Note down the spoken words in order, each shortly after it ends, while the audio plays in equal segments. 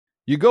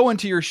You go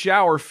into your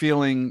shower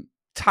feeling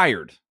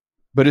tired,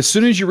 but as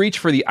soon as you reach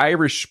for the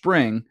Irish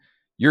Spring,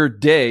 your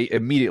day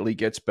immediately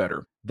gets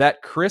better.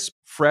 That crisp,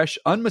 fresh,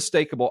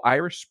 unmistakable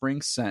Irish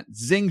Spring scent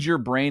zings your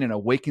brain and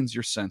awakens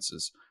your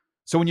senses.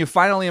 So when you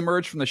finally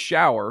emerge from the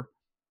shower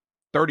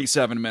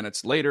 37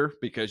 minutes later,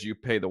 because you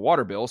pay the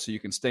water bill so you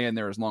can stay in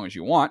there as long as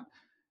you want,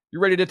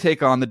 you're ready to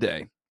take on the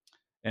day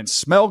and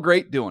smell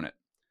great doing it.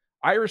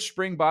 Irish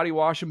Spring Body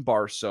Wash and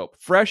Bar Soap.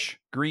 Fresh,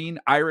 green,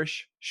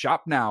 Irish.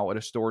 Shop now at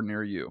a store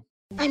near you.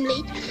 I'm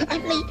late for a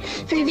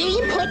very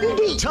important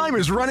date. Time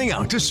is running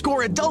out to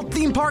score adult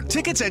theme park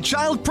tickets at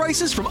child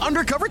prices from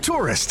Undercover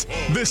Tourist.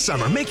 This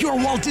summer, make your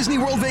Walt Disney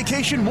World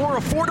vacation more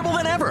affordable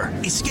than ever.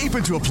 Escape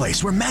into a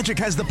place where magic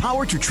has the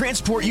power to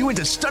transport you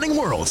into stunning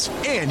worlds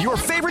and your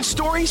favorite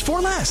stories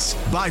for less.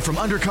 Buy from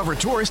Undercover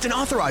Tourist, an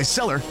authorized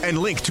seller, and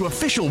link to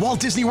official Walt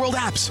Disney World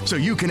apps so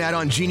you can add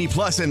on Genie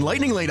Plus and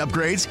Lightning Lane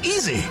upgrades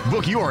easy.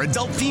 Book your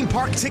adult theme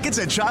park tickets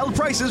at child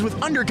prices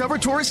with Undercover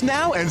Tourist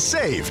now and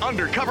save.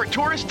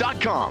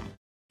 UndercoverTourist.com.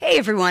 Hey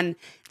everyone,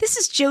 this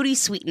is Jodie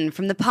Sweetin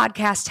from the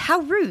podcast How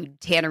Rude,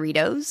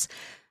 Tanneritos.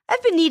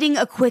 I've been needing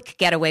a quick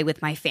getaway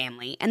with my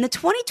family, and the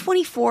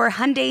 2024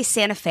 Hyundai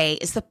Santa Fe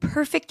is the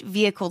perfect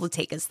vehicle to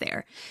take us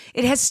there.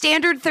 It has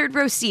standard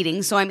third-row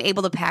seating, so I'm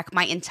able to pack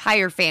my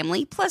entire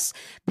family, plus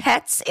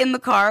pets, in the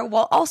car,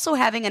 while also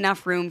having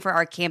enough room for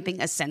our camping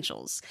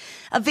essentials.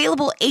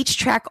 Available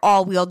H-Track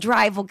all-wheel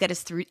drive will get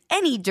us through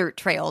any dirt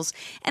trails,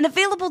 and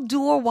available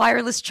dual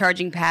wireless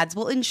charging pads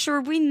will ensure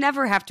we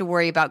never have to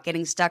worry about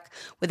getting stuck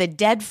with a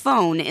dead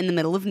phone in the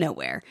middle of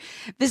nowhere.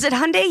 Visit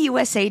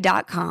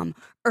HyundaiUSA.com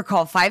or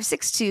call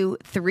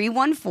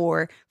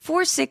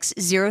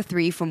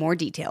 562-314-4603 for more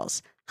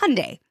details.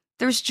 Hyundai,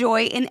 there's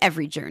joy in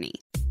every journey.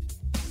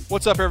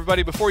 What's up,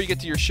 everybody? Before you get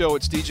to your show,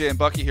 it's DJ and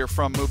Bucky here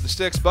from Move the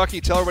Sticks.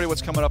 Bucky, tell everybody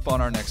what's coming up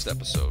on our next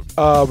episode.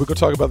 We're going to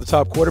talk about the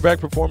top quarterback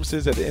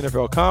performances at the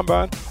NFL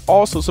Combine.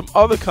 Also, some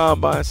other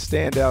Combine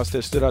standouts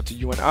that stood out to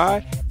you and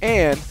I.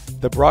 And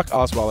the Brock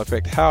Osweiler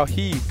effect, how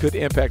he could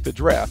impact the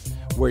draft,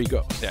 where he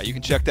goes. Yeah, you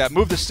can check that.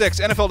 Move the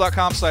Sticks,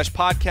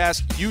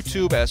 NFL.com/podcast,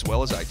 YouTube, as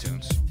well as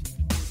iTunes.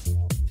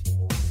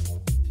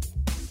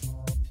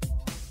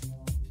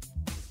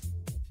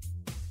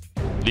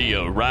 The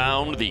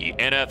Around the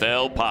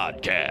NFL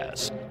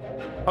podcast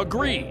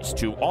agrees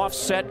to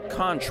offset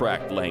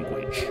contract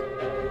language.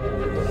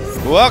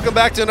 Welcome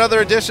back to another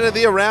edition of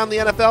the Around the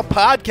NFL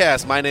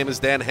podcast. My name is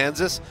Dan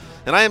Hansis,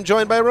 and I am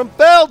joined by a room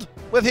filled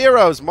with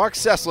heroes, Mark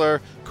Sessler,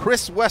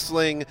 Chris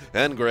Wessling,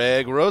 and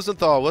Greg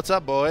Rosenthal. What's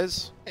up,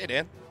 boys? Hey,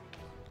 Dan.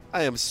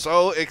 I am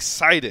so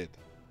excited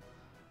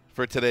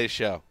for today's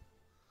show.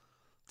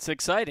 It's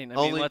exciting. I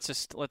mean,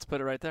 let's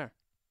put it right there.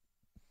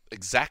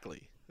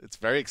 Exactly. It's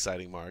very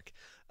exciting, Mark.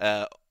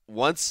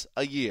 Once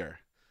a year,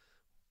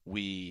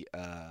 we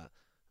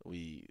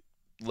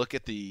look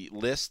at the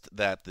list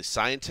that the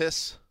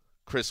scientists,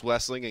 Chris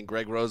Wessling and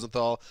Greg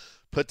Rosenthal,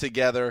 put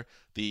together.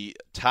 The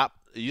top.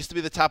 It used to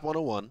be the top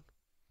 101.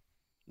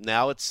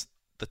 Now it's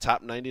the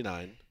top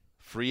 99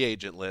 free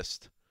agent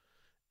list,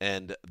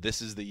 and this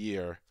is the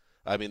year.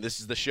 I mean, this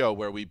is the show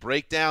where we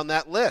break down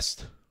that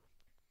list.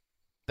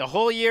 The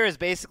whole year is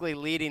basically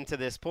leading to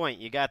this point.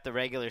 You got the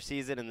regular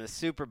season and the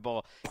Super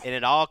Bowl, and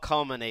it all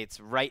culminates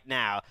right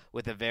now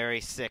with a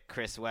very sick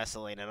Chris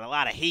Wessling and a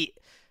lot of heat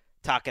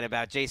talking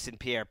about Jason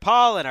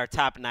Pierre-Paul in our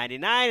top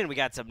 99, and we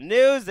got some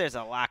news. There's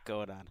a lot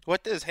going on.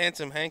 What does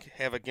Handsome Hank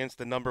have against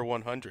the number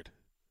 100?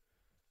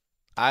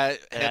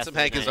 Handsome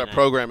Hank is our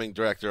programming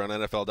director on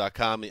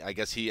NFL.com. I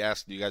guess he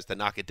asked you guys to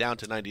knock it down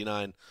to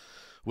 99.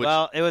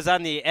 Well, it was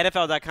on the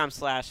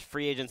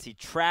NFL.com/free agency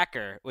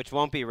tracker, which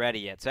won't be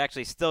ready yet. So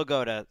actually still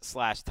go to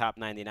 /top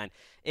 99.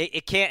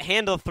 It can't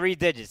handle 3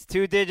 digits.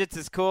 2 digits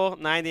is cool,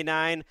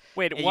 99.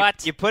 Wait,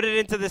 what? You put it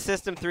into the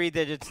system, 3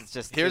 digits, it's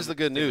just Here's the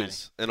good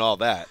news and all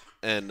that.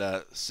 And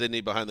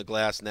Sydney behind the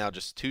glass now,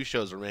 just 2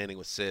 shows remaining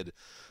with Sid.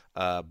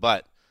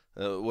 But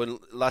when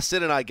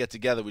Sid and I get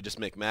together, we just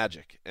make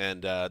magic.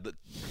 And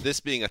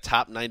this being a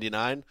top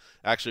 99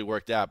 actually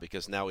worked out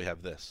because now we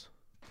have this.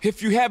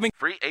 If you having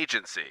free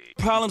agency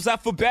problems, I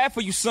feel bad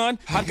for you, son.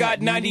 I got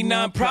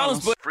 99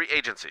 problems, but free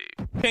agency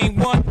ain't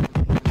one.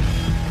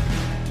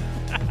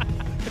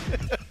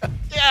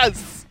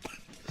 Yes.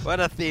 What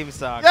a theme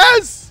song.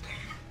 Yes.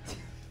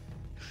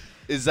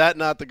 Is that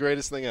not the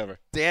greatest thing ever?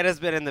 Dan has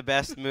been in the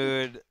best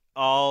mood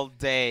all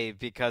day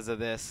because of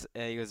this.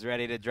 He was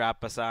ready to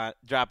drop it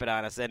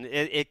on us, and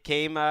it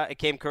came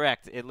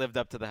correct. It lived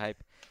up to the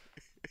hype.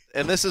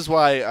 And this is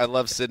why I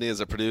love Sydney as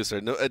a producer.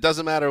 No, it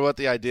doesn't matter what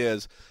the idea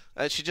is.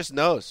 She just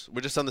knows.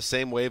 We're just on the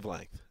same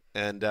wavelength.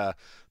 And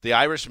the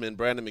Irishman,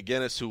 Brandon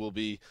McGinnis, who will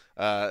be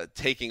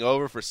taking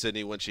over for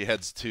Sydney when she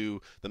heads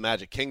to the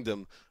Magic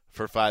Kingdom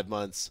for 5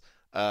 months,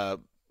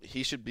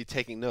 he should be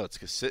taking notes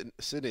because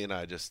Sydney and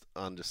I just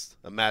on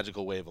a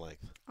magical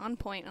wavelength. On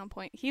point.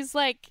 He's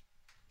like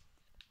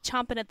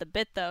chomping at the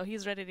bit, though.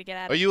 He's ready to get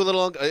out of it. Are you a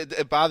little?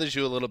 It bothers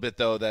you a little bit,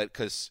 though, that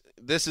because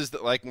this is,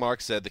 like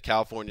Mark said, the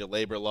California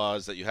labor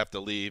laws that you have to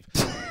leave.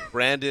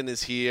 Brandon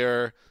is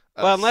here.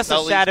 Well, unless a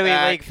Sully's shadowy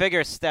back. league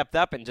figure stepped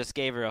up and just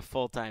gave her a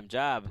full-time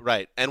job.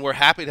 Right, and we're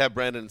happy to have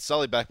Brandon and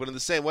Sully back, but in the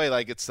same way,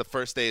 like it's the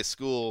first day of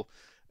school,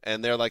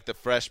 and they're like the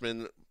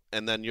freshman,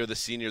 and then you're the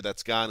senior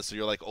that's gone, so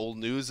you're like old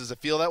news. Does it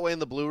feel that way in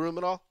the Blue Room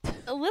at all?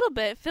 A little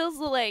bit. It feels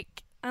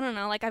like, I don't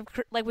know, like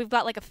we've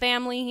got like a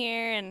family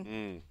here,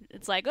 and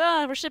it's like,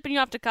 oh, we're shipping you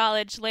off to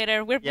college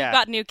later. We've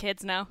got new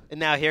kids now. And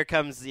now here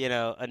comes,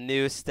 a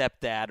new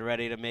stepdad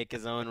ready to make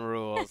his own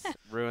rules,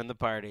 ruin the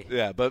party.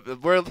 Yeah,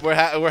 but we're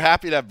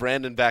happy to have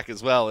Brandon back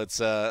as well. It's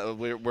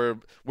we're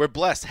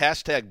blessed,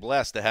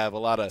 #blessed, to have a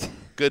lot of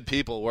good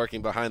people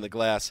working behind the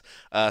glass.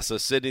 So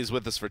Sydney's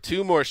with us for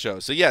 2 more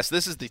shows. So yes,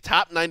 this is the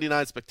Top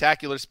 99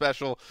 Spectacular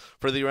special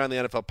for the Around the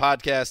NFL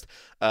podcast.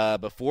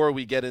 Before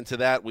we get into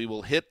that, we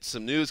will hit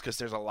some news because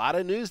there's a lot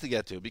of news to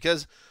get to.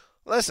 Because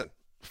listen,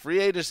 free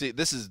agency,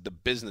 this is the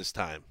business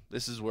time.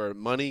 This is where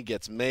money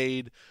gets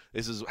made.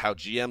 This is how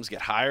GMs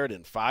get hired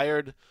and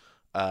fired.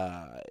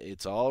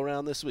 It's all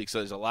around this week. So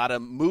there's a lot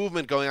of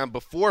movement going on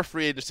before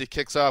free agency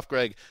kicks off,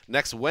 Greg,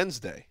 next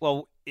Wednesday.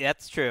 Well,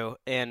 that's true.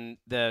 And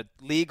the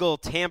legal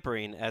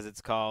tampering, as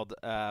it's called,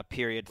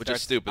 period, Which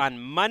starts is stupid. on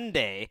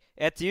Monday.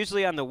 It's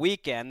usually on the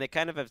weekend. They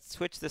kind of have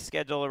switched the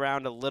schedule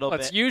around a little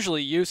bit. It's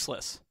usually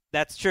useless.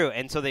 That's true.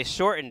 And so they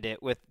shortened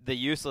it with the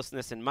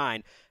uselessness in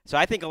mind. So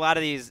I think a lot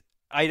of these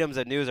items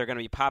of news are going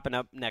to be popping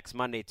up next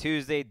Monday,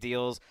 Tuesday.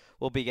 Deals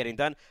will be getting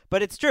done.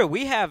 But it's true.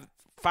 We have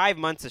 4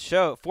 months of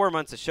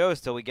shows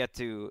till we get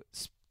to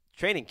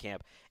training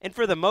camp. And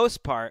for the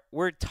most part,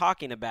 we're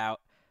talking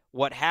about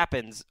what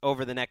happens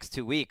over the next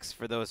 2 weeks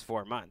for those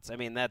 4 months. I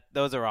mean,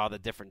 those are all the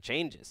different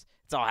changes.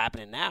 It's all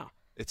happening now.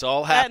 It's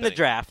all happening. And the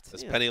draft.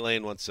 As Penny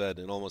Lane once said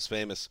in Almost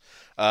Famous.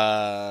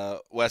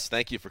 Wes,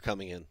 thank you for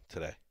coming in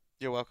today.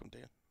 You're welcome,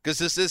 Dan. Because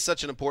this is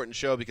such an important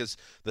show because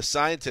the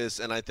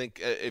scientists, and I think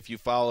if you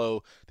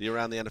follow the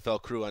Around the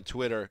NFL crew on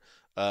Twitter,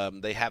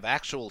 they have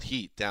actual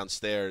heat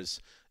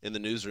downstairs in the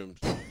newsroom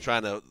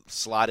trying to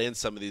slot in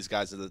some of these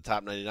guys into the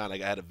top 99. I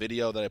had a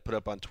video that I put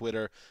up on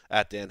Twitter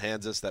at Dan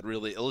Hansis that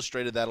really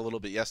illustrated that a little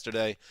bit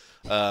yesterday.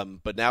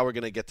 But now we're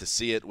going to get to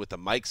see it with the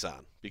mics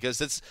on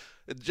because it's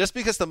just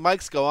because the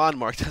mics go on,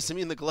 Mark, doesn't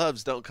mean the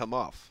gloves don't come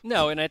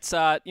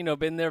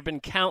there have been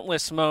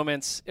countless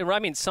moments. I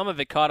mean, some of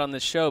it caught on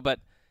this show, but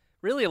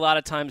really a lot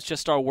of times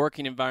just our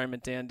working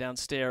environment, Dan,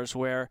 downstairs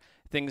where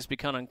things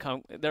become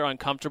they're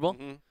uncomfortable.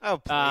 Mm-hmm. Oh,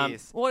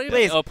 please.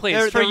 Please. Oh,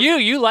 please. For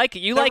you like it.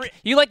 You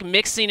like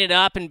mixing it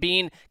up and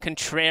being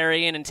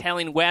contrarian and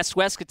telling Wes.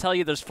 Wes could tell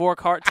you there's 4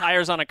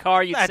 tires on a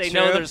car. You'd say,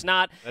 no, there's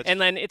not.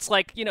 And then it's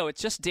like,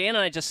 it's just Dan and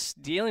I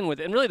just dealing with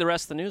it, and really the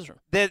rest of the newsroom.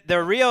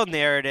 The real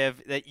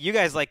narrative that you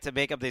guys like to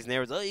make up these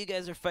narratives, you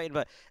guys are fighting,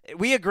 but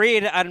we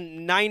agreed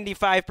on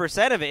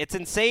 95% of it. It's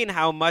insane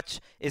how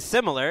much is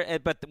similar,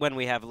 but when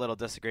we have little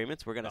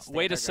disagreements, we're going to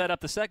way to set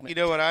up the segment. You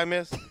know what I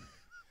miss?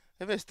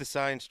 I missed the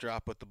science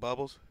drop with the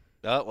bubbles.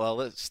 Oh,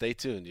 well, stay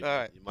tuned. You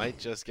might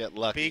just get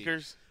lucky.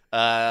 Speakers.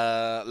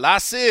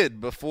 Last Sid,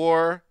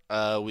 before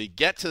we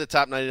get to the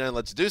top 99,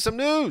 let's do some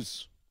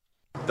news.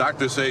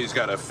 Doctors say he's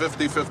got a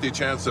 50-50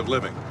 chance of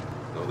living,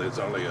 though there's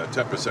only a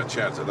 10%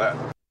 chance of that.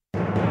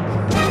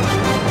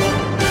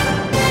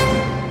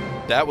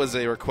 That was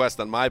a request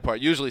on my part.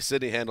 Usually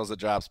Sydney handles the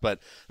drops, but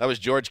that was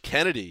George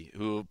Kennedy,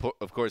 who,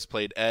 of course,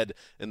 played Ed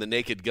in the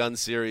Naked Gun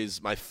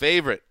series, my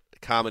favorite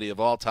comedy of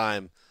all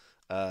time.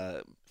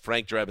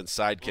 Frank Drebin's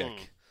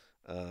sidekick,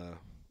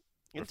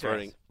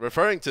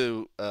 referring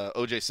to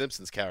O.J.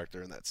 Simpson's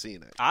character in that scene.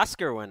 Actually.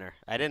 Oscar winner.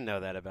 I didn't know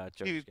that about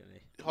George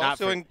Kennedy.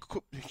 Also in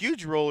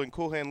huge role in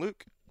Cool Hand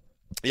Luke.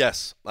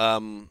 Yes,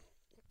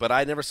 but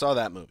I never saw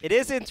that movie. It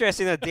is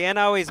interesting that Dan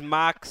always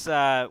mocks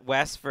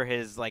Wes for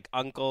his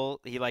uncle.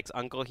 He likes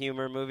uncle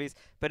humor movies,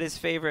 but his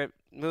favorite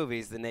movie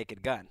is The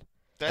Naked Gun.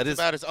 That's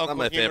about as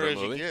uncle humor as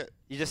you get.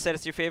 You just said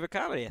it's your favorite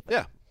comedy. I think.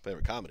 Yeah,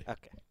 favorite comedy.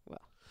 Okay, well.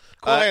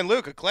 Cool Hand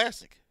Luke, a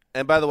classic.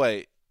 And by the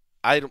way,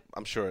 I'm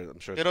sure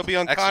it'll be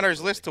on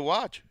Connor's list to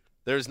watch.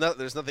 There's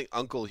nothing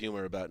uncle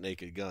humor about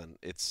Naked Gun.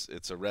 It's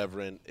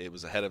irreverent. It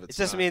was ahead of its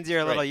time. It just means you're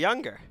a little little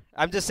younger.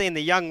 I'm just saying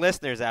the young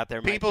listeners out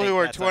there. People who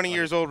are 20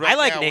 years old right I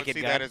like now Naked would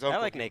see Gun. that as uncle.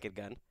 I like Naked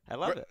Gun. I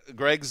love it.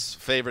 Greg's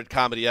favorite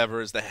comedy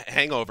ever is The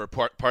Hangover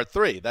Part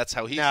 3. That's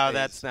how he. No,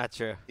 that's not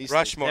true.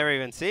 Rushmore. Never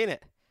even seen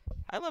it.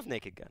 I love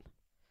Naked Gun.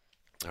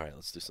 All right,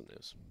 let's do some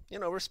news.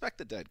 Respect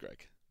the dead,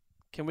 Greg.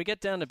 Can we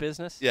get down to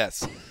business?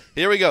 Yes.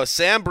 Here we go.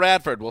 Sam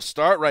Bradford. We'll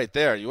start right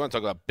there. You want to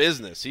talk about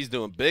business. He's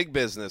doing big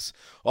business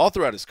all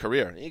throughout his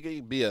career. He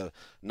could be a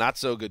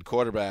not-so-good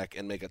quarterback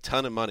and make a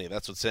ton of money.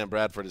 That's what Sam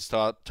Bradford has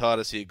taught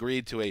us. He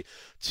agreed to a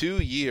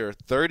 2-year,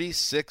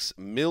 $36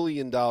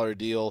 million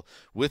deal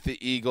with the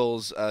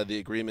Eagles. The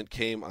agreement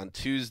came on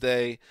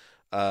Tuesday.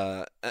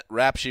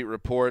 Rap Sheet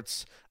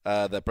reports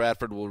that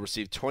Bradford will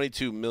receive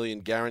 $22 million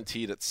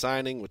guaranteed at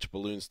signing, which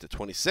balloons to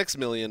 $26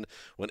 million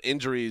when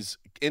injury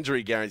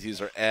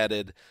guarantees are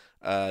added.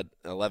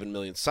 $11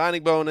 million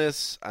signing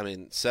bonus.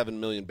 $7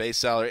 million base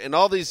salary, and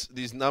all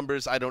these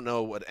numbers. I don't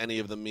know what any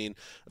of them mean.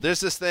 There's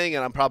this thing,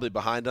 and I'm probably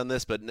behind on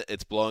this, but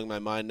it's blowing my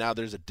mind now.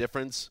 There's a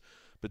difference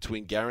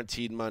between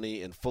guaranteed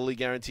money and fully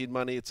guaranteed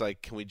money. It's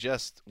like, can we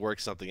just work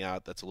something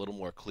out that's a little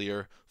more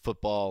clear,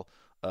 football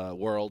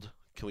world?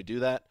 Can we do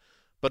that?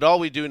 But all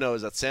we do know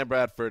is that Sam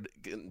Bradford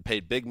getting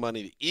paid big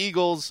money. The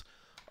Eagles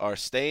are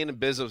staying in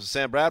business with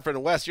Sam Bradford.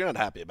 And Wes, you're not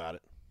happy about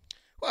it.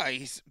 Well,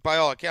 he's, by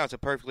all accounts, a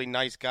perfectly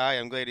nice guy.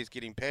 I'm glad he's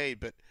getting paid.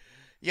 But,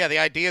 yeah, the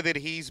idea that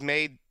he's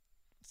made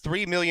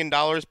 $3 million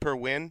per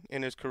win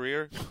in his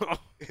career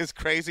is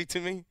crazy to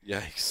me.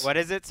 Yikes. What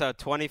is it? So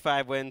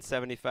 25 wins,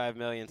 $75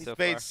 million so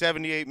far? He's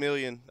made $78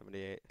 million.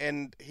 78.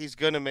 And he's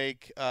going to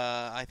make,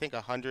 I think,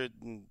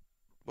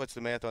 what's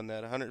the math on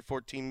that?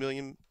 $114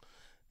 million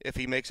if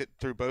he makes it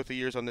through both the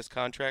years on this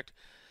contract.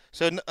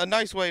 So a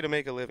nice way to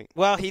make a living.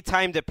 Well, he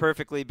timed it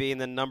perfectly being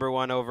the number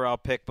 1 overall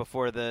pick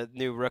before the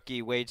new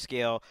rookie wage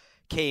scale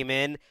came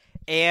in.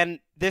 And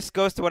this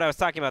goes to what I was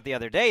talking about the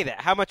other day,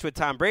 that how much would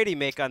Tom Brady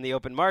make on the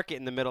open market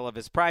in the middle of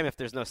his prime if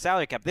there's no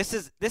salary cap? This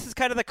is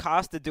kind of the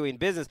cost of doing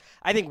business.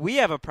 I think we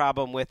have a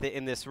problem with it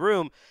in this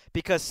room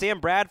because Sam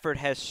Bradford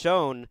has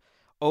shown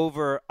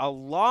over a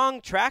long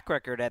track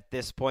record at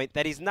this point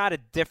that he's not a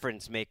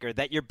difference maker,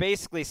 that you're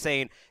basically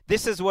saying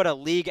this is what a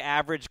league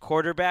average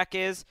quarterback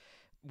is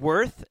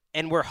worth,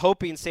 and we're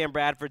hoping Sam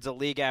Bradford's a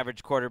league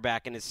average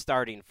quarterback and is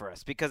starting for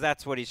us because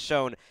that's what he's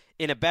shown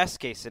in a best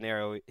case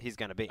scenario he's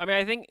going to be. I mean,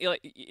 I think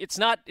it's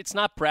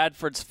not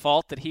Bradford's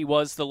fault that he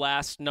was the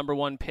last number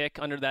 1 pick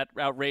under that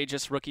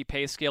outrageous rookie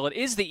pay scale. It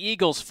is the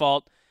Eagles'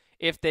 fault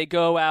if they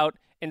go out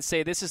and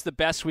say this is the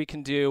best we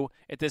can do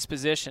at this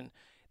position.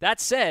 That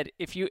said,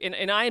 if you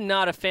and I am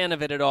not a fan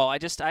of it at all.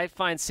 I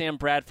find Sam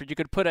Bradford, you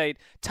could put a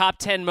top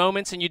 10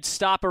 moments and you'd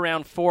stop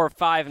around 4 or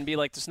 5 and be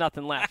like, there's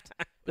nothing left.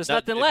 There's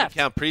nothing left. If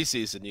you count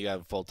preseason, you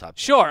have a full top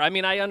 10. Sure. I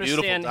mean, I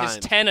understand his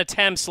 10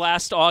 attempts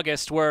last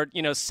August were,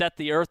 set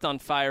the earth on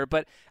fire.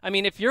 But, I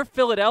mean, if you're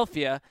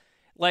Philadelphia,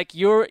 like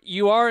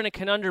you are in a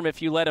conundrum if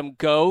you let him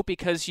go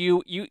because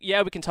we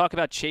can talk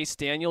about Chase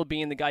Daniel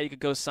being the guy you could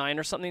go sign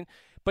or something.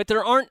 But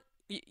there aren't.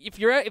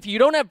 If you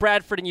don't have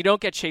Bradford and you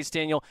don't get Chase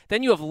Daniel,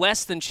 then you have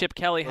less than Chip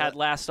Kelly had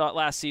last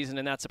season,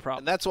 and that's a problem.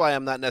 And that's why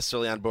I'm not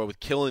necessarily on board with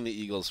killing the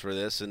Eagles for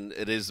this. And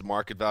it is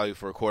market value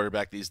for a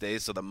quarterback these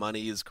days, so the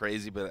money is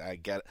crazy. But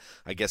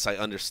I guess I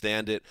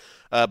understand it.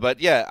 But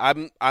yeah,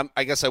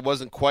 I guess I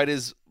wasn't quite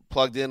as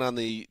plugged in on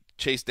the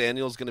Chase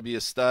Daniel's going to be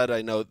a stud.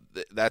 I know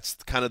that's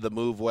kind of the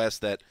move, Wes.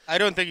 That I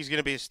don't think he's going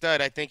to be a stud.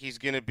 I think he's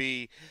going to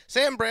be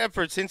Sam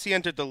Bradford. Since he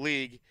entered the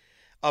league,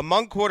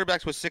 among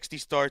quarterbacks with 60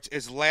 starts,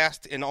 is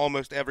last in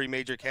almost every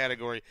major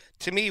category.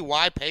 To me,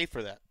 why pay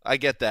for that? I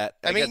get that.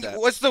 I mean,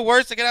 what's the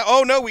worst that can happen?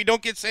 Oh, no, we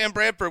don't get Sam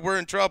Bradford. We're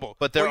in trouble.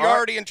 But you're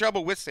already in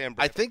trouble with Sam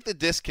Bradford. I think the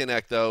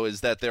disconnect, though,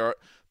 is that there are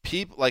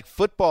people like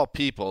football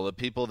people, the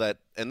people that,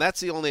 and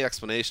that's the only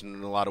explanation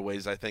in a lot of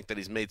ways, I think, that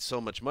he's made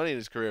so much money in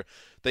his career.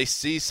 They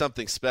see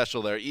something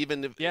special there,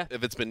 even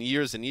if it's been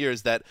years and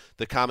years that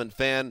the common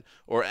fan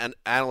or an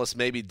analyst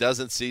maybe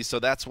doesn't see. So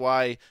that's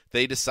why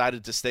they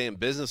decided to stay in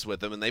business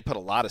with him, and they put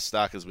a lot of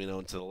stock, as we know,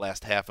 into the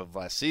last half of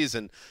last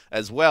season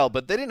as well.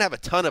 But they didn't have a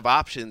ton of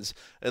options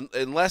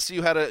unless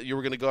you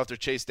were going to go after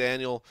Chase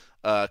Daniel.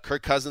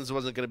 Kirk Cousins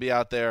wasn't going to be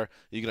out there.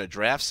 You're going to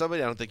draft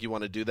somebody? I don't think you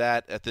want to do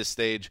that at this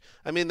stage.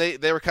 I mean,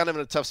 they were kind of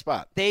in a tough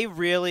spot. They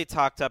really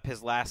talked up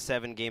his last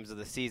 7 games of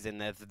the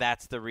season.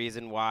 That's the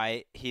reason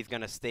why he's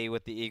going to stay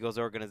with the Eagles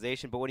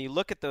organization. But when you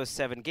look at those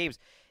 7 games,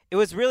 it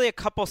was really a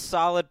couple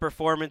solid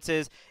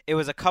performances. It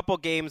was a couple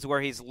games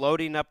where he's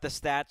loading up the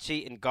stat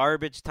sheet in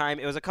garbage time.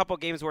 It was a couple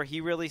games where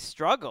he really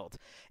struggled.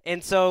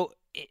 And so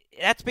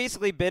that's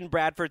basically been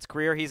Bradford's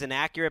career. He's an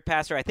accurate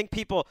passer. I think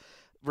people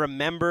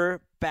remember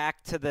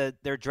back to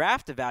their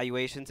draft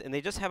evaluations, and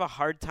they just have a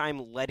hard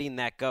time letting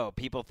that go.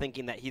 People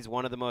thinking that he's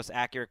one of the most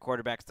accurate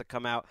quarterbacks to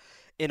come out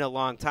in a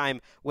long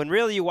time, when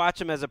really you watch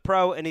him as a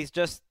pro, and he's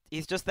just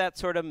that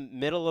sort of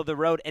middle of the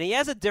road. And he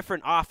has a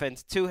different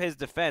offense to his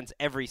defense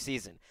every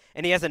season,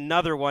 and he has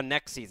another one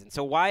next season.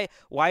 So why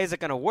is it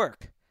going to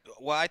work?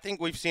 Well, I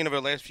think we've seen over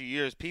the last few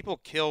years, people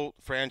kill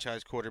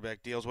franchise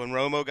quarterback deals. When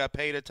Romo got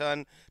paid a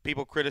ton,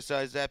 people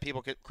criticized that.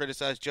 People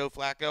criticized Joe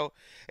Flacco.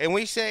 And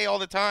we say all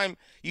the time,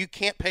 you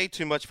can't pay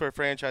too much for a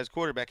franchise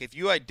quarterback. If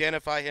you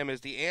identify him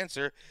as the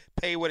answer,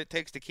 pay what it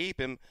takes to keep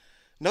him.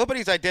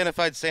 Nobody's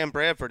identified Sam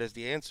Bradford as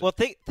the answer. Well,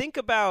 think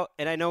about,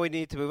 and I know we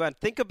need to move on,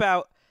 think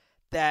about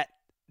that.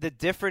 The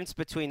difference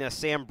between a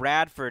Sam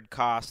Bradford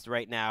cost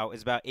right now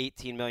is about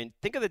 $18 million.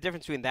 Think of the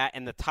difference between that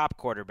and the top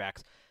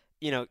quarterbacks.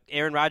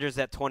 Aaron Rodgers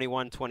at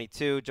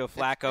 21-22, Joe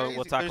Flacco,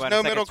 we'll talk about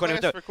in a second,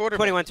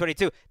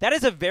 21-22. That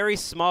is a very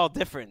small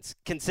difference,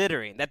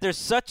 considering that there's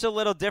such a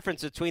little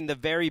difference between the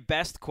very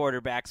best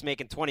quarterbacks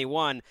making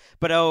 21,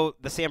 but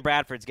the Sam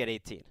Bradfords get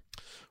 18.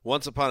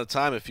 Once upon a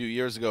time, a few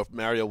years ago,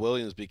 Mario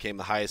Williams became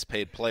the highest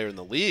paid player in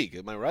the league.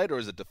 Am I right, or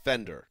is it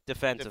defender?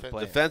 Defensive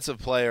player. Defensive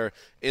player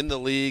in the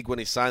league when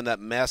he signed that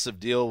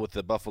massive deal with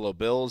the Buffalo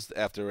Bills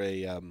after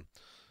a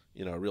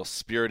a real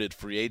spirited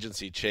free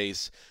agency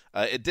chase.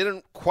 It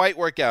didn't quite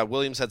work out.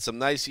 Williams had some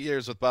nice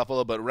years with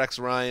Buffalo, but Rex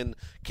Ryan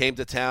came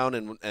to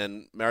town,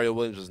 and Mario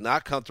Williams was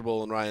not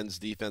comfortable in Ryan's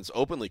defense,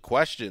 openly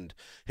questioned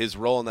his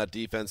role in that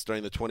defense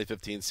during the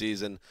 2015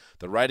 season.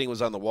 The writing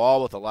was on the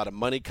wall with a lot of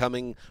money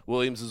coming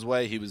Williams'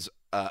 way. He was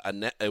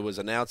it was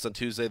announced on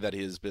Tuesday that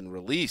he has been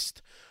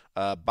released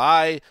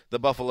by the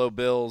Buffalo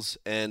Bills,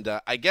 and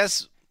I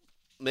guess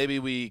maybe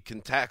we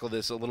can tackle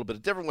this a little bit a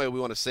different way.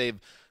 We want to save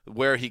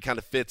where he kind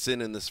of fits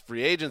in this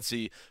free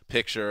agency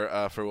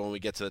picture for when we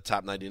get to the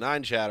top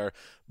 99 chatter.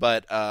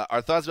 But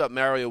our thoughts about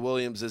Mario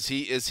Williams, is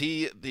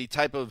he the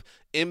type of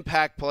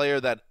impact player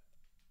that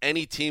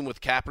any team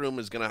with cap room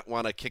is going to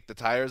want to kick the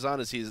tires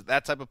on? Is he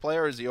that type of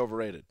player, or is he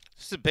overrated?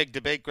 This is a big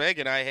debate Greg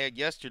and I had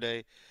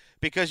yesterday,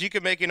 because you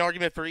could make an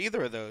argument for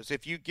either of those.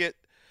 If you get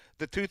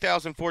the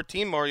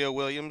 2014 Mario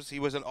Williams, he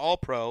was an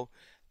all-pro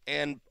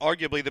and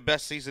arguably the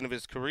best season of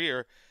his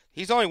career.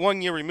 He's only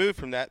 1 year removed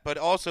from that, but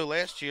also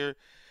last year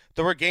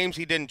there were games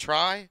he didn't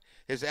try.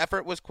 His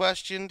effort was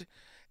questioned,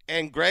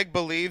 and Greg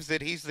believes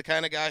that he's the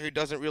kind of guy who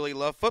doesn't really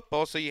love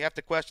football, so you have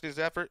to question his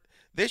effort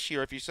this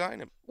year if you sign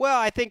him. Well,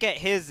 I think at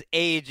his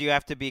age you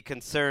have to be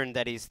concerned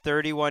that he's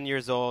 31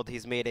 years old.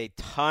 He's made a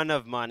ton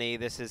of money.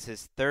 This is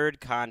his third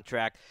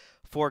contract.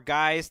 For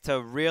guys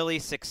to really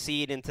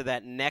succeed into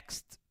that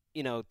next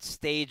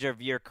stage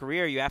of your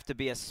career, you have to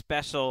be a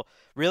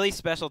really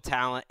special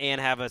talent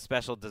and have a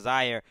special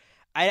desire.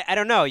 I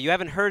don't know. You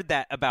haven't heard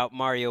that about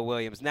Mario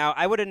Williams. Now,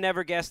 I would have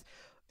never guessed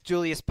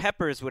Julius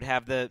Peppers would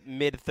have the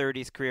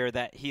mid-30s career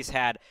that he's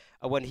had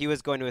when he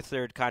was going to a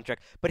third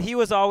contract. But he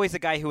was always a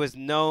guy who was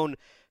known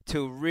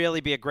to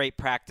really be a great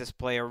practice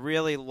player,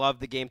 really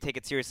love the game, take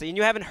it seriously. And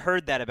you haven't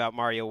heard that about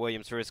Mario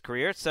Williams for his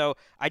career. So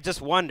I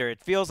just wonder. It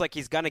feels like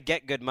he's going to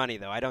get good money,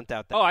 though. I don't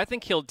doubt that. Oh, I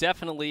think he'll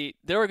definitely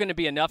 – there are going to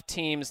be enough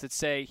teams that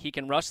say he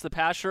can rush the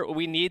passer.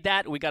 We need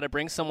that. We got to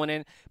bring someone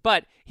in.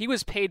 But he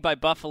was paid by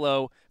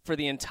Buffalo for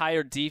the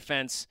entire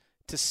defense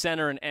to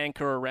center and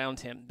anchor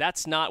around him.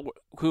 That's not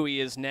who he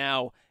is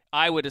now.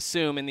 I would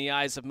assume, in the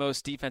eyes of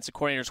most defensive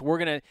coordinators, we're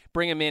going to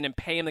bring him in and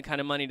pay him the kind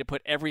of money to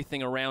put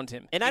everything around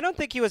him. And I don't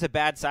think he was a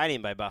bad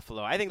signing by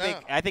Buffalo. I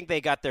think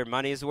they got their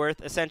money's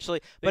worth, essentially.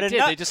 They did.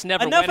 They just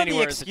never enough went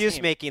anywhere of the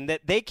excuse making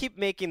that they keep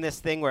making this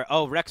thing where,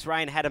 Rex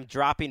Ryan had him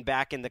dropping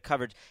back in the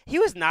coverage. He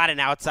was not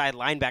an outside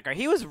linebacker.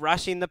 He was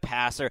rushing the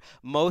passer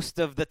most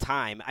of the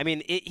time. I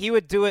mean, he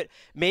would do it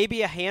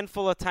maybe a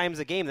handful of times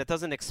a game. That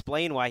doesn't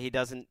explain why he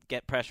doesn't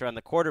get pressure on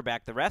the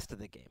quarterback the rest of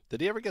the game.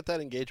 Did he ever get that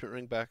engagement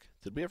ring back?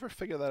 Did we ever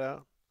figure that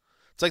out?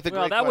 It's like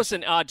that was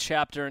an odd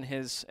chapter in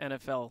his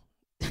NFL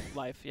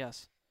life,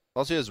 yes.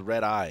 Also, he has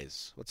red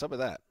eyes. What's up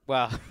with that?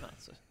 Well,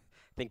 I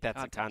think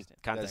that's a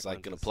contact. That's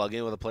like going to plug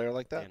in with a player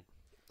like that?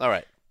 All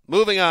right.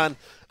 Moving on.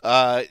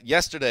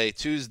 Yesterday,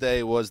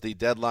 Tuesday, was the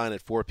deadline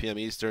at 4 p.m.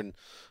 Eastern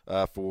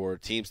for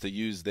teams to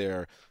use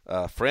their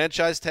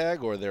franchise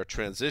tag or their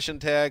transition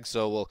tag.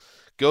 So we'll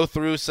go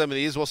through some of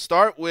these. We'll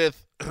start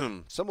with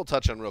some we'll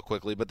touch on real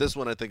quickly, but this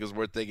one I think is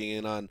worth digging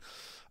in on.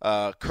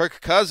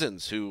 Kirk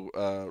Cousins, who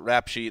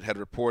Rap Sheet had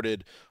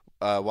reported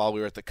while we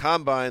were at the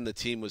Combine, the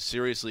team was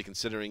seriously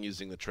considering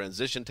using the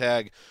transition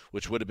tag,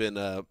 which would have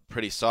been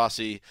pretty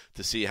saucy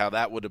to see how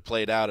that would have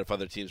played out if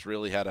other teams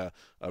really had a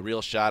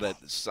real shot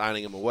at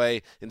signing him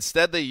away.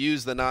 Instead, they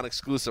used the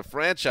non-exclusive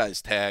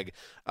franchise tag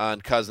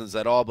on Cousins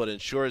at all, but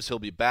ensures he'll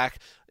be back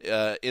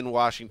in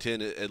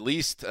Washington at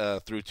least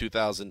through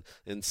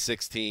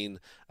 2016.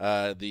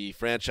 The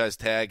franchise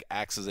tag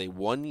acts as a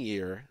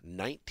 1-year,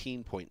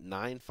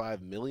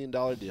 $19.95 million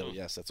deal.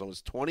 Yes, that's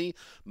almost $20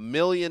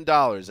 million.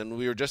 And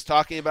we were just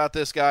talking about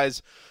this,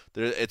 guys.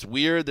 It's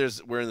weird.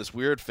 We're in this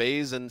weird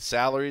phase in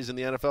salaries in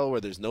the NFL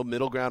where there's no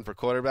middle ground for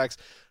quarterbacks.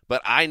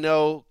 But I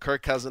know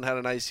Kirk Cousins had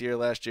a nice year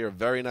last year, a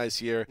very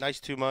nice year. Nice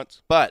 2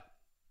 months. But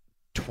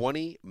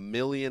 $20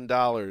 million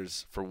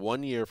for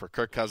 1 year for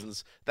Kirk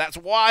Cousins. That's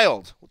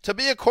wild. To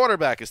be a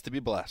quarterback is to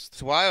be blessed.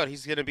 It's wild.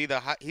 He's going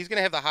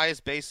to have the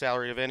highest base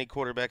salary of any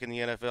quarterback in the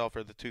NFL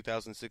for the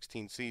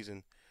 2016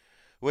 season,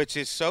 which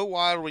is so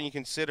wild when you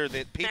consider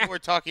that people were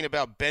talking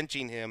about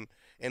benching him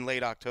in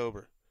late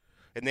October.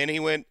 And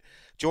then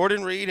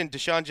Jordan Reed and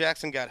Deshaun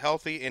Jackson got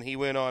healthy, and he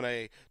went on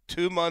a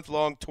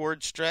 2-month-long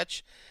torrid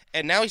stretch,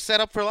 and now he's set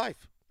up for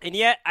life. And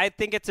yet, I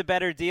think it's a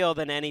better deal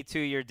than any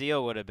 2-year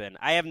deal would have been.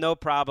 I have no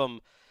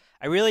problem.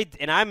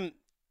 I'm,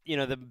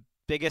 the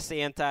biggest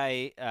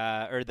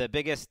the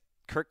biggest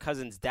Kirk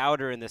Cousins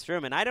doubter in this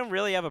room, and I don't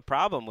really have a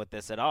problem with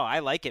this at all. I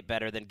like it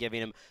better than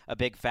giving him a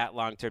big, fat,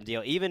 long-term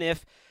deal. Even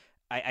if,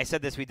 I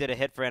said this, we did a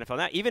hit for NFL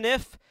Now, even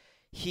if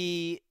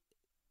he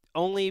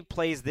only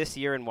plays this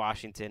year in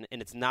Washington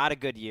and it's not a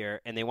good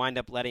year and they wind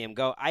up letting him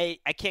go, I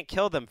can't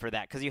kill them for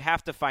that because you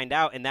have to find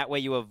out, and that way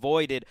you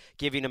avoided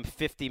giving him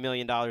 $50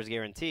 million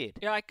guaranteed.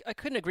 Yeah, I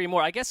couldn't agree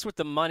more. I guess with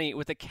the money,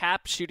 with the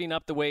cap shooting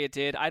up the way it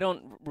did, I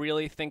don't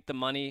really think the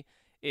money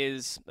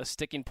is a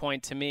sticking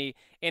point to me.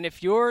 And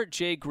if you're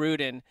Jay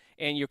Gruden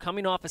and you're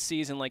coming off a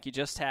season like you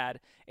just had,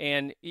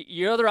 and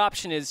your other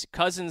option is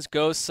Cousins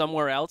goes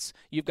somewhere else,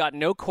 you've got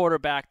no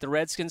quarterback, the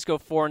Redskins go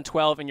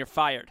 4-12, and you're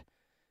fired.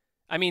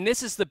 I mean,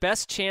 this is the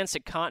best chance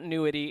at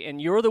continuity,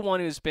 and you're the one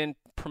who's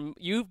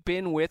you've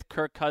been with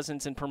Kirk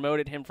Cousins and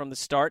promoted him from the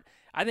start.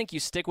 I think you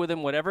stick with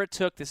him, whatever it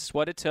took. This is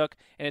what it took,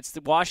 and it's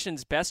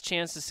Washington's best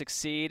chance to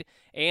succeed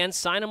and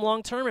sign him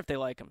long term if they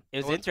like him.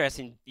 It was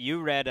interesting.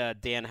 You read,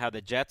 Dan, how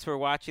the Jets were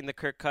watching the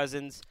Kirk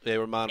Cousins. They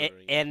were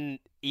monitoring. And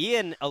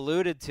Ian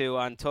alluded to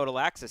on Total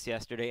Access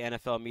yesterday,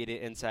 NFL media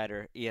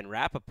insider Ian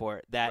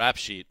Rappaport, Rap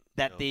sheet.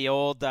 That the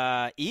old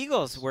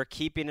Eagles were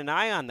keeping an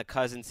eye on the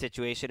Cousins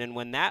situation, and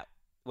when that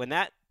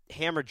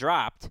hammer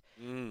dropped,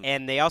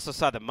 and they also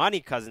saw the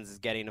money Cousins is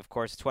getting, of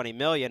course, $20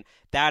 million.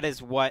 That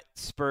is what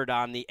spurred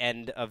on the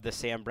end of the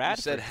Sam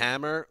Bradford. You said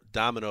hammer,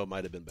 domino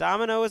might have been better.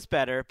 Domino is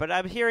better, but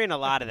I'm hearing a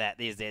lot of that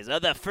these days. Oh,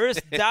 the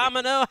first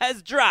domino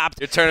has dropped.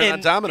 You're turning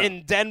on domino.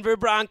 In Denver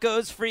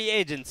Broncos free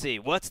agency.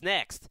 What's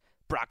next?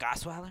 Brock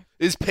Osweiler?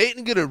 Is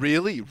Peyton going to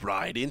really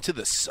ride into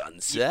the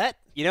sunset?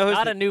 You know who's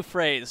not a new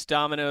phrase,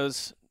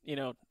 dominoes,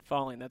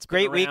 falling. That's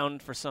been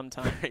around for some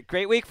time.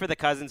 Great week for the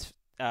Cousins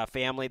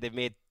family. They've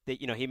made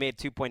he made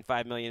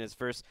 $2.5 million his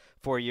first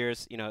 4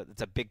 years.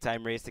 It's a big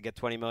time race to get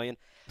 $20 million.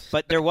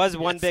 But there was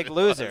one big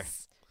loser.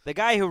 The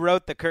guy who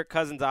wrote the Kirk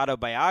Cousins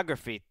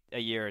autobiography a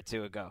year or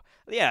two ago.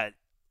 Yeah,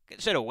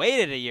 should have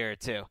waited a year or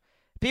two.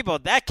 People,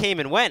 that came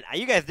and went.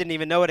 You guys didn't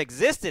even know it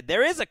existed.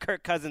 There is a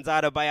Kirk Cousins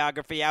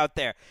autobiography out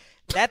there.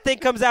 That thing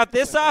comes out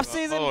this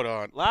offseason? Hold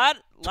on. Lot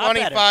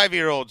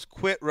 25-year-olds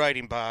quit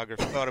writing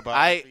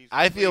autobiographies.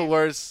 I feel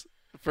worse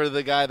for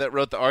the guy that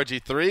wrote the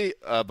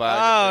RG3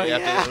 biography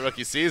after the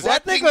rookie season.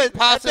 That thing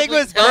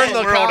was burned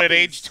the world at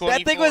age 24.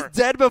 That thing was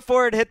dead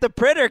before it hit the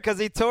printer because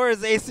he tore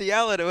his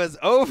ACL and it was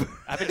over.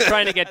 I've been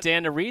trying to get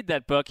Dan to read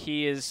that book.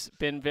 He has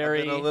been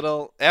very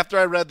after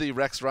I read the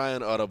Rex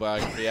Ryan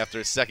autobiography after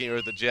his second year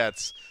with the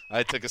Jets,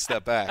 I took a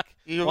step back.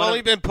 You've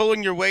only been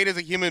pulling your weight as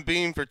a human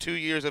being for 2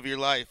 years of your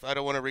life. I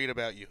don't want to read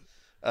about you.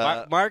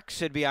 Mark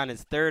should be on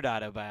his third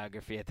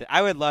autobiography.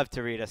 I would love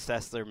to read a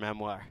Sessler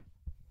memoir.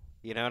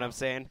 You know what I'm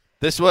saying?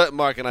 This is what,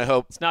 Mark, and I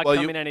hope it's not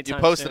coming anytime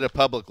you posted soon. it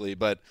publicly,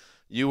 but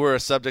you were a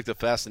subject of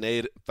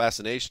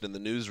fascination in the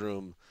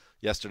newsroom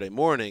yesterday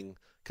morning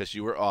because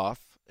you were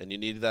off and you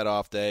needed that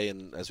off day.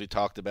 And as we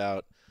talked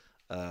about,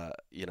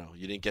 you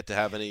didn't get to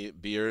have any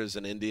beers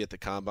in Indy at the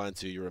Combine,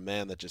 so you were a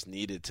man that just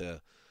needed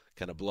to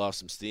kind of blow off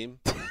some steam.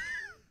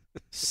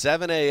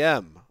 7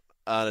 a.m.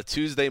 on a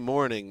Tuesday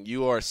morning,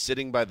 you are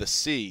sitting by the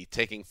sea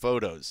taking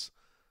photos.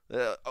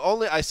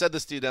 I said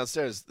this to you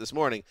downstairs this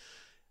morning.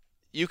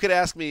 You could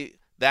ask me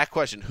that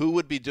question, who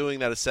would be doing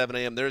that at 7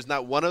 a.m.? There is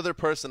not one other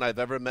person I've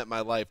ever met in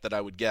my life that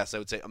I would guess. I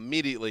would say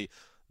immediately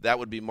that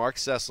would be Mark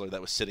Sessler that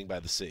was sitting by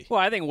the sea.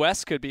 Well, I think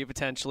Wes could be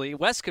potentially.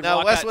 Wes could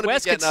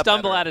could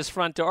stumble out his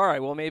front door. All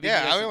right, well, maybe.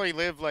 Yeah, I only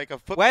live like a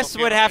football Wes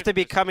would have to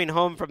be coming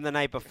home from the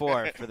night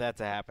before for that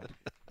to happen.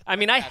 I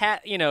mean,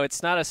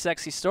 it's not a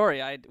sexy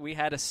story. We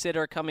had a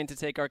sitter coming to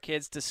take our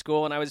kids to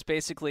school, and I was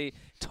basically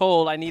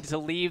told I needed to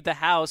leave the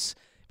house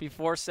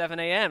before 7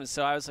 a.m.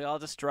 So I was like, I'll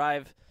just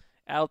drive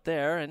out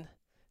there and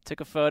took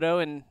a photo,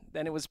 and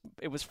then it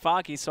was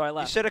foggy, so I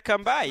left. You should have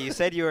come by. You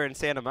said you were in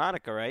Santa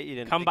Monica, right? You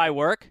didn't come by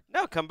work?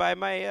 No, come by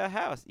my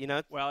house.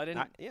 Well, I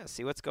didn't.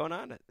 See what's going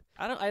on.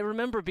 I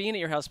remember being at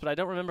your house, but I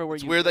don't remember where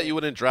it's you. Weird were. that you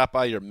wouldn't drop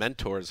by your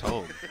mentor's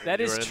home. That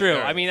is true.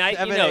 I mean,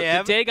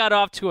 the day got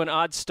off to an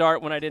odd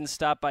start when I didn't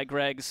stop by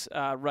Greg's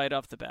right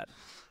off the bat.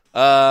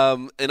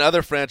 In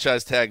other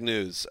franchise tag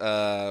news,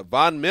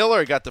 Von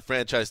Miller got the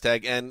franchise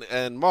tag,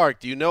 and Mark,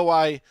 do you know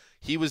why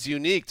he was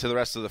unique to the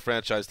rest of the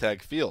franchise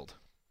tag field?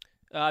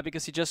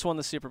 Because he just won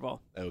the Super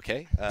Bowl.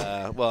 Okay.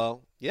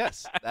 Well,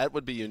 yes, that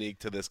would be unique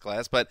to this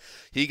class. But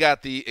he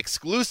got the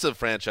exclusive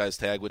franchise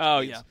tag, which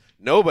means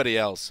nobody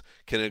else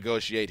can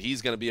negotiate.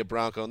 He's going to be a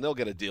Bronco, and they'll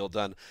get a deal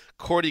done.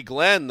 Cordy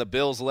Glenn, the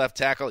Bills' left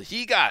tackle,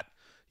 you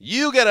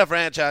get a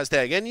franchise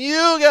tag, and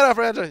you get a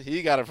franchise.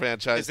 He got a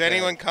franchise tag. Has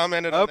anyone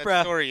commented on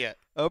that story yet?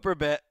 Oprah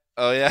bit.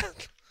 Oh, yeah?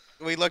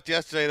 We looked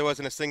yesterday. There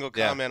wasn't a single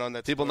comment on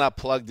that. People not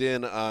plugged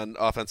in on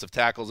offensive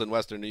tackles in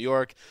Western New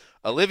York.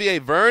 Olivier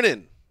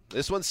Vernon.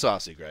 This one's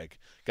saucy, Greg.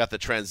 Got the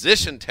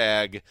transition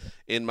tag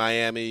in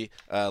Miami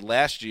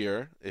last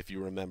year, if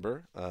you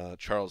remember.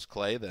 Charles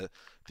Clay, the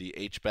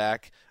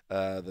H-back.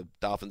 The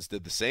Dolphins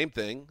did the same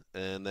thing,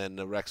 and then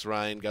Rex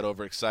Ryan got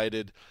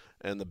overexcited,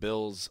 and the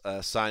Bills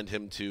signed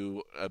him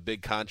to a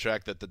big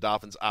contract that the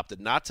Dolphins opted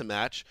not to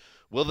match.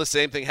 Will the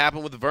same thing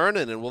happen with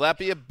Vernon, and will that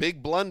be a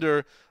big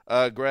blunder,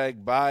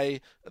 Greg,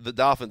 by the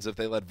Dolphins if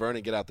they let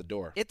Vernon get out the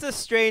door? It's a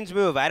strange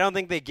move. I don't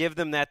think they give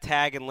them that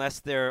tag unless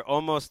they're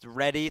almost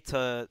ready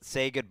to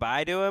say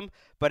goodbye to him.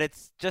 But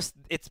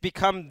it's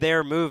become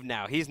their move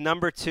now. He's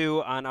number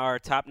 2 on our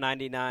top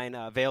 99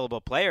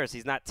 available players.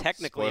 He's not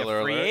technically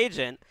a free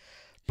agent.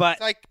 But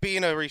it's like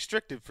being a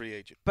restricted free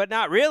agent. But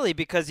not really,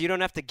 because you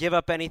don't have to give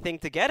up anything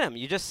to get him.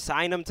 You just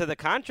sign him to the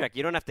contract.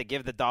 You don't have to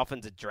give the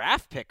Dolphins a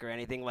draft pick or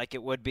anything like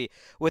it would be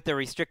with the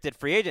restricted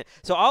free agent.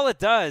 So all it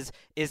does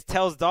is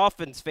tells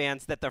Dolphins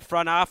fans that the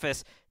front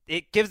office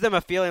it gives them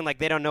a feeling like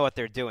they don't know what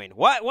they're doing.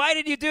 Why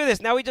did you do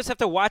this? Now we just have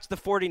to watch the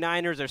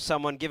 49ers or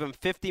someone give them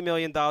 $50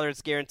 million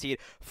guaranteed,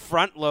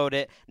 front load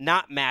it,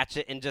 not match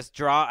it, and just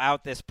draw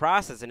out this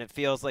process, and it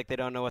feels like they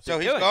don't know what they're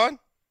doing. So he's gone?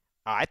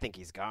 Oh, I think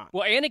he's gone.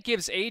 Well, and it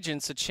gives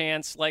agents a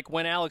chance, like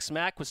when Alex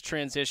Mack was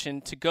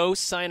transitioned, to go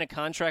sign a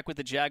contract with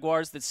the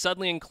Jaguars that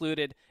suddenly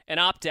included an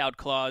opt-out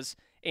clause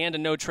and a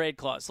no-trade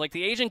clause. Like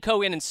the agent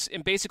go in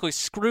and basically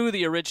screw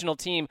the original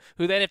team,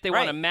 who then if they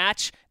want to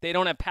match, they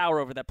don't have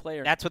power over that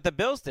player. That's what the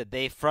Bills did.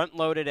 They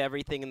front-loaded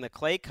everything in the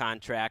Clay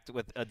contract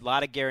with a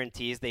lot of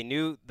guarantees. They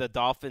knew the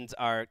Dolphins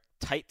are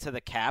tight to the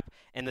cap,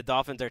 and the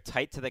Dolphins are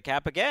tight to the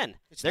cap again.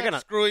 They're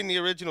not screwing the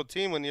original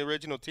team when the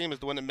original team is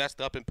the one that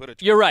messed up and put a.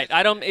 You're right.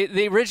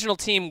 The original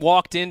team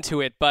walked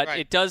into it, but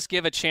it does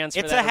give a chance.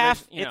 It's for a that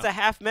half. you know. It's a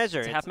half measure.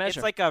 It's a half measure.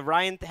 It's like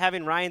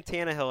having Ryan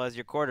Tannehill as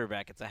your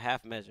quarterback. It's a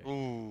half measure.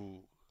 Ooh,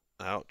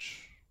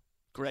 ouch.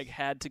 Greg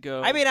had to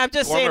go. I mean, I'm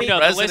just saying.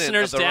 The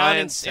listeners down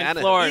in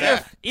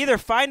Florida. Either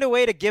find a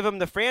way to give him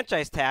the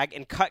franchise tag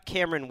and cut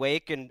Cameron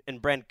Wake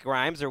and Brent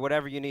Grimes or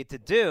whatever you need to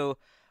do,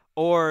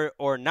 or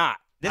not.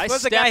 This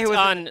was a guy who was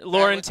on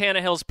Lauren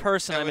Tannehill's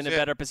person. I'm in a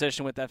better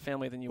position with that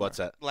family than you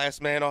What's are. that?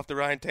 Last man off the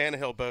Ryan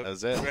Tannehill boat. That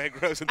was it.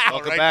 Greg Rosenthal.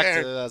 Welcome right back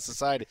there. to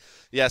society.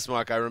 Yes,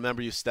 Mark, I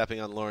remember you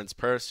stepping on Lauren's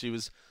purse. She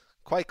was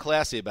quite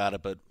classy about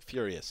it, but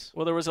furious.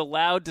 Well, there was a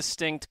loud,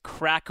 distinct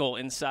crackle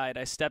inside.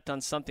 I stepped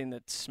on something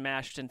that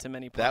smashed into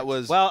many parts. That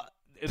was well.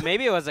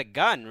 Maybe it was a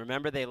gun.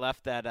 Remember they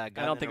left that gun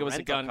I don't think in it was a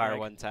rental gun car Greg.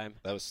 one time.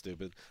 That was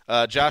stupid.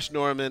 Josh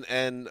Norman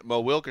and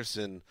Mo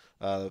Wilkerson,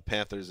 the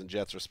Panthers and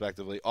Jets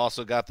respectively,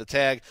 also got the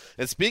tag.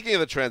 And speaking of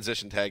the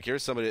transition tag,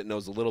 here's somebody that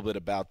knows a little bit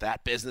about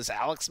that business,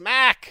 Alex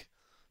Mack.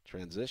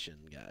 Transition,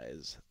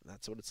 guys.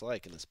 That's what it's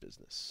like in this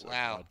business.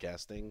 Wow.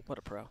 Podcasting. What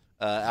a pro.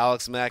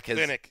 Alex Mack has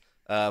Clinic.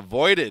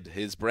 voided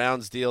his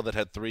Browns deal that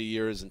had 3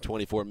 years and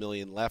 $24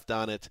 million left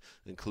on it,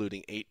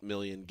 including $8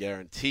 million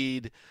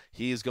guaranteed.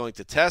 He is going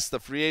to test the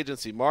free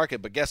agency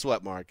market, but guess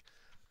what, Mark?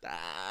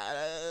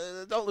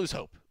 Don't lose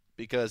hope,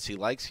 because he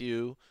likes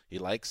you. He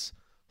likes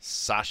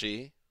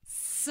Sashi.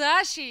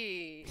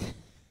 Sashi.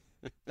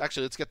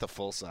 Actually, let's get the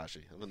full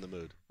Sashi. I'm in the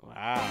mood.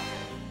 Wow.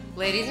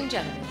 Ladies and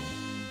gentlemen,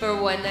 for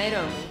one night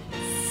only,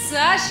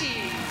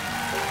 Sashi.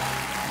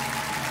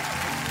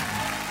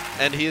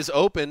 And he is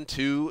open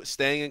to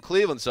staying in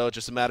Cleveland, so it's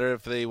just a matter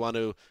if they want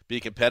to be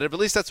competitive. At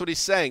least that's what he's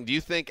saying. Do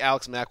you think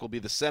Alex Mack will be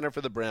the center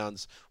for the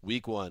Browns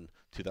Week 1,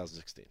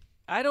 2016?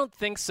 I don't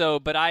think so,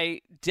 but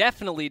I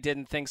definitely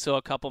didn't think so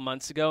a couple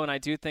months ago, and I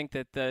do think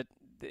that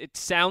it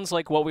sounds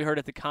like what we heard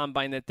at the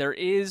Combine, that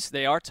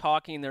they are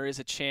talking, there is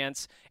a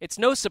chance. It's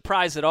no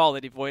surprise at all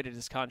that he voided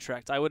his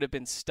contract. I would have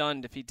been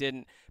stunned if he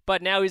didn't.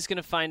 But now he's going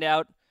to find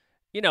out,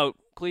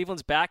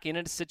 Cleveland's back in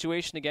a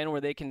situation again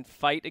where they can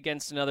fight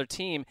against another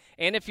team.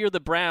 And if you're the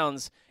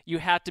Browns, you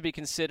have to be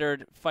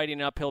considered fighting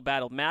an uphill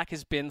battle. Mack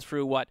has been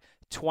through,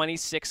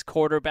 26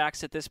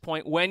 quarterbacks at this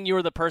point. When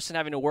you're the person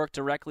having to work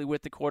directly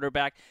with the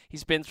quarterback,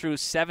 he's been through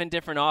 7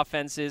 different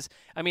offenses.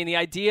 I mean, the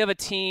idea of a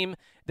team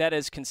that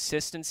has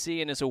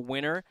consistency and is a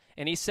winner,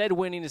 and he said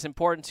winning is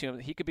important to him,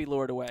 he could be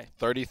lured away.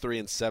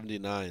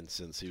 33-79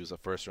 since he was a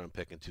first-round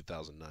pick in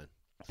 2009.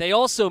 They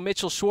also,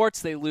 Mitchell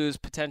Schwartz, they lose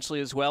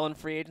potentially as well in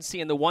free agency.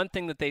 And the one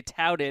thing that they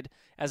touted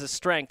as a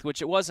strength, which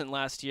it wasn't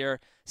last year,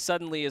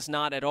 suddenly is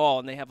not at all,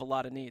 and they have a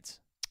lot of needs.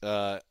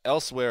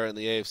 Elsewhere in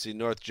the AFC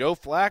North, Joe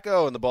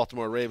Flacco and the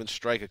Baltimore Ravens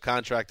strike a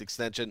contract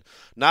extension.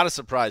 Not a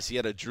surprise. He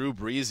had a Drew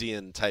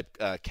Breesian type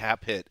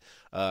cap hit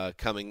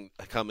coming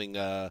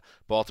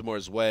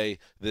Baltimore's way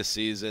this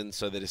season,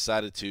 so they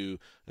decided to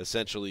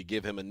essentially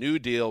give him a new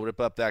deal, rip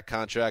up that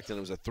contract, and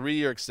it was a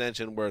 3-year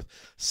extension worth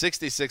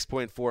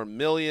 $66.4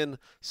 million,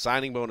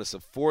 signing bonus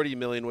of $40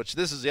 million, which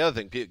this is the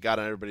other thing got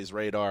on everybody's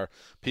radar.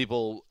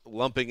 People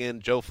lumping in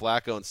Joe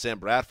Flacco and Sam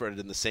Bradford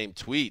in the same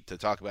tweet to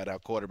talk about how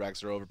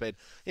quarterbacks are overpaid.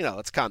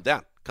 Let's calm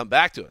down. Come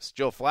back to us.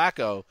 Joe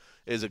Flacco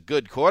is a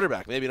good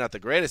quarterback, maybe not the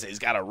greatest. He's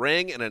got a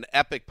ring and an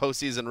epic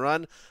postseason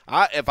run.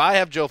 If I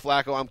have Joe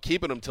Flacco, I'm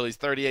keeping him until he's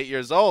 38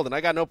 years old, and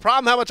I got no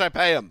problem how much I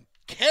pay him.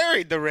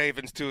 Carried the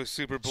Ravens to a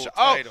Super Bowl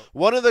title.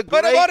 One of the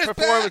great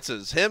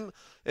performances. Him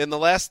in the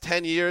last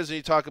 10 years, and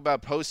you talk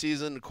about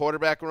postseason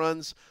quarterback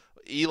runs,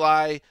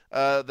 Eli,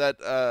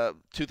 that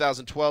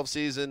 2012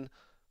 season,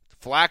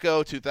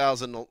 Flacco,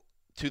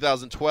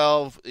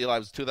 2012, Eli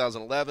was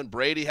 2011,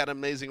 Brady had an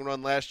amazing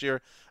run last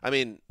year. I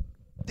mean,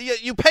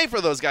 you pay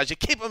for those guys. You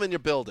keep them in your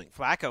building.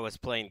 Flacco was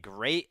playing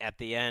great at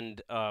the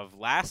end of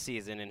last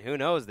season, and who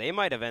knows, they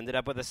might have ended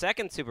up with a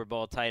second Super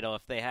Bowl title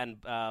if they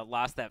hadn't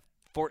lost that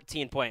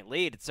 14-point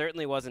lead. It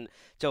certainly wasn't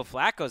Joe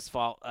Flacco's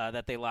fault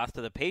that they lost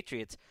to the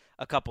Patriots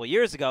a couple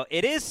years ago.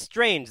 It is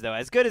strange, though,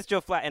 as good as Joe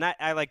Flacco, and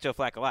I like Joe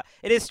Flacco a lot,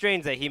 it is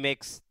strange that he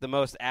makes the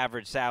most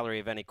average salary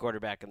of any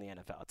quarterback in the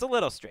NFL. It's a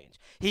little strange.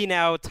 He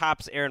now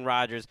tops Aaron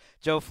Rodgers.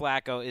 Joe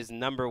Flacco is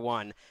number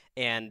 1,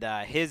 and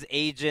his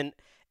agent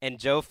and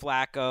Joe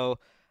Flacco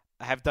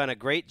have done a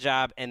great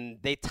job, and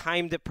they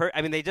timed it.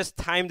 They just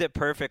timed it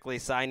perfectly,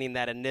 signing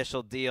that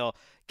initial deal,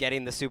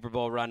 getting the Super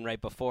Bowl run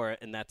right before it,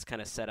 and that's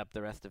kind of set up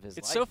the rest of his life.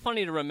 It's so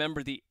funny to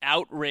remember the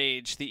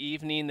outrage the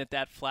evening that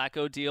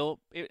Flacco deal.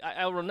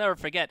 I will never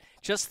forget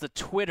just the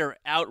Twitter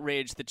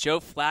outrage that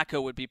Joe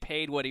Flacco would be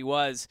paid what he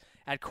was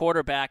at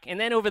quarterback, and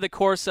then over the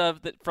course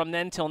of from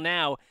then till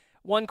now,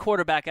 one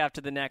quarterback after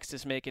the next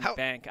is making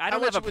bank. I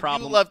don't have a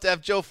problem. Would you love to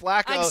have Joe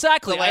Flacco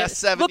exactly. the last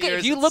 7 years?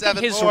 If you look at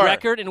his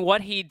record and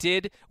what he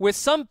did with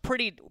some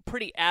pretty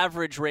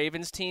average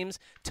Ravens teams,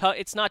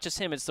 it's not just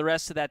him; it's the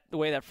rest of the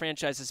way that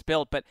franchise is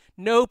built. But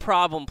no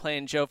problem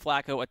playing Joe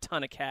Flacco a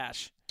ton of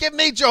cash. Give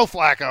me Joe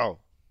Flacco.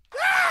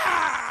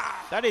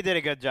 Thought he did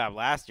a good job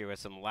last year with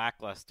some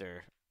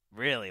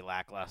really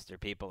lackluster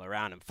people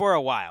around him for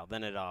a while.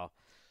 Then it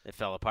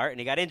fell apart, and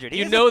he got injured.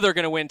 They're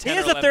going to win 10 He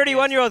is a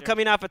 31-year-old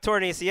coming off a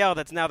torn ACL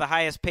that's now the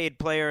highest-paid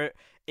player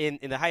in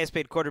the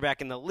highest-paid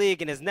quarterback in the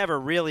league and has never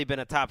really been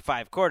a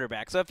top-5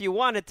 quarterback. So if you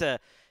wanted to,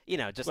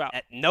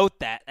 note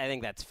that, I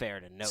think that's fair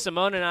to note.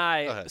 Simone and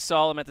I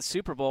saw him at the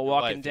Super Bowl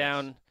walking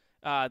down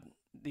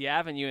the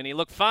avenue, and he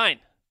looked fine.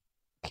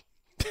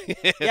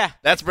 Yeah.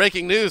 That's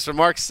breaking news from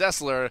Mark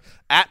Sessler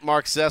at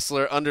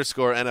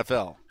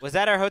 @MarkSessler_NFL. Was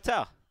that our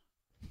hotel?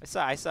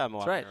 I saw him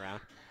walking around.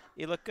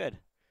 He looked good.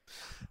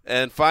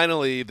 And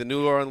finally, the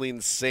New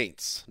Orleans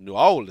Saints,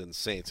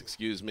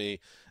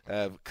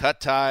 have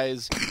cut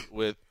ties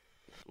with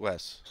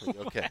Wes.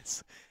 Okay.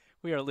 Wes.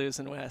 We are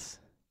losing Wes.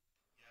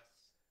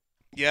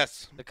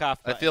 Yes. The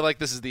cough button. I feel like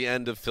this is the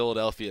end of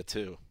Philadelphia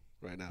 2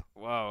 right now.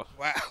 Whoa.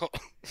 Wow.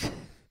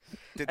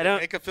 Did they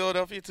make a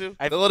Philadelphia 2?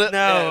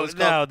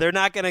 No, they're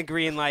not going to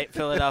greenlight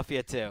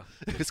Philadelphia 2.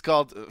 It's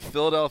called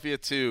Philadelphia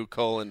 2,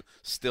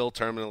 still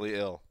terminally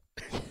ill.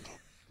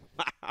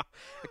 Wow.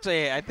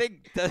 Actually, I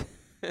think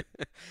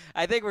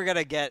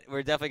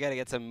we're definitely gonna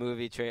get some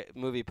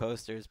movie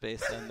posters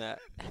based on that.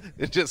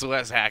 It's just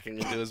Wes hacking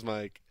into his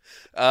mic.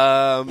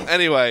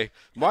 Anyway,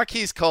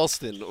 Marquise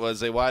Colston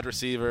was a wide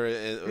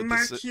receiver.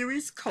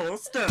 Marquise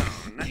Colston.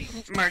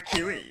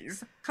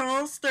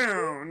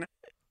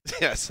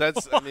 Yes,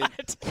 that's. I mean,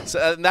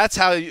 and that's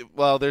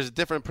how. There's a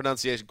different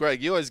pronunciation.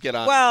 Greg, you always get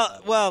on.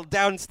 Well,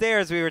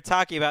 downstairs we were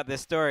talking about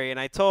this story, and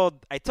I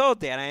told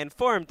Dan, I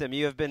informed him,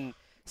 you have been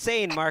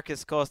saying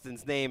Marcus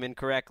Colston's name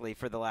incorrectly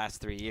for the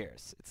last 3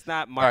 years. It's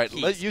not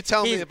Marquise. All right, you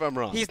tell me if I'm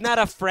wrong. He's not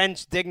a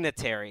French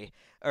dignitary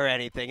or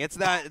anything. It's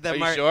not the Are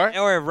you sure?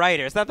 Or a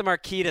writer. It's not the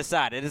Marquis de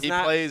Sade. It is he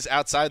not. Plays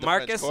outside the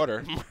French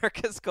Quarter.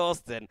 Marcus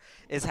Colston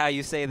is how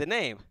you say the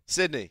name.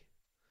 Sydney,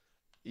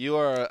 you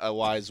are a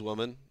wise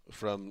woman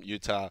from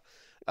Utah.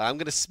 I'm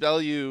going to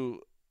spell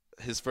you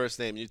his first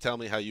name. You tell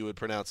me how you would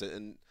pronounce it,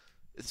 and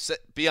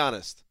be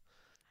honest.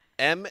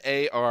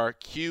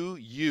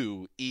 Marquess.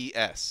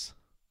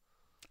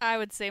 I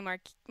would say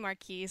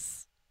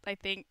Marquise, I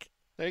think.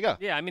 There you go.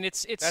 Yeah, I mean,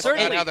 it's that's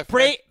certainly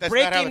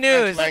breaking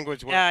news.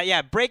 Language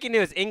works. Breaking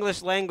news.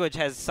 English language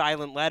has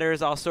silent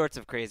letters, all sorts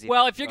of crazy.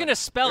 Well, if you're going to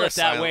spell it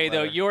that way,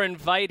 though, letter. You're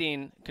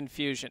inviting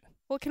confusion.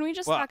 Well, can we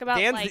just talk about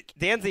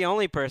Dan's the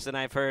only person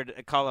I've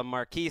heard call him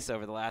Marquise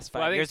over the last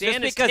 5 years.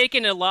 Dan has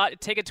taken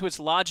it to its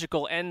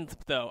logical end,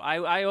 though.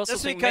 I also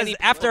just think because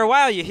after a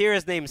while you hear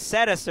his name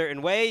said a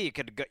certain way, you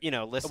could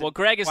listen. Well,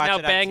 Greg is now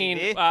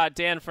banging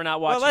Dan for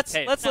not watching. Well,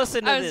 let's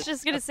listen to this. I was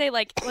just gonna say,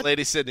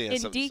 Lady Sydney.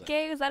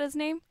 Indike, is that his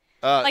name?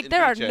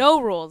 There are no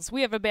rules.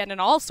 We have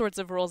abandoned all sorts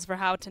of rules for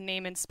how to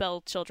name and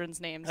spell children's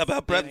names. How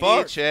about Brett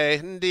Favre?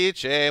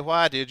 Ndiche,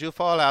 why did you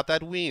fall out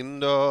that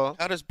window?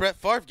 How does Brett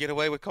Favre get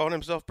away with calling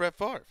himself Brett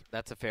Favre?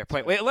 That's a fair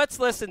point. Wait, let's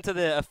listen to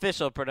the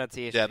official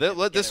pronunciation. Yeah,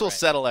 this will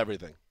settle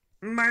everything.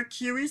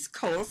 Marquise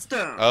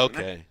Colston.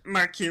 Okay.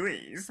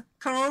 Marquise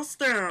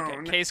Colston.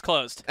 Okay, case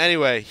closed.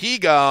 Anyway, he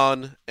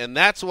gone, and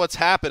that's what's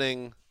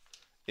happening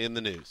in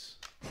the news.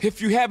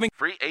 If you having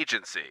free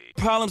agency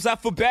problems, I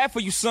feel bad for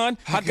you, son.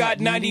 I got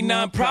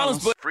 99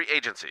 problems, but free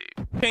agency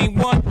ain't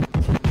one.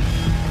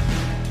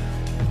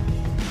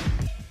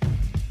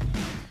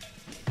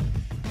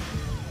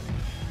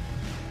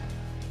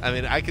 I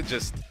mean, I could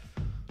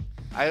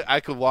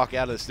walk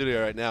out of the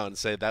studio right now and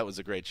say that was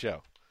a great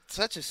show.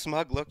 Such a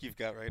smug look you've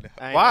got right now.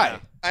 Why?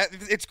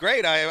 It's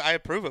great. I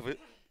approve of it.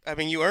 I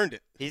mean, you earned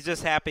it. He's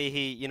just happy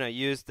he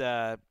used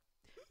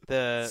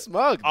the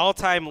smug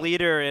all-time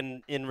leader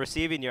in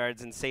receiving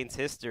yards in Saints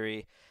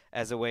history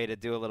as a way to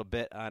do a little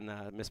bit on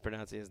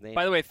mispronouncing his name.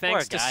 By the way,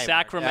 thanks to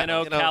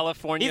Sacramento,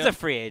 California, he's a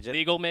free agent.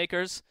 Legal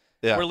makers.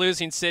 Yeah. We're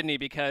losing Sydney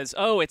because,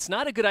 it's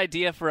not a good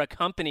idea for a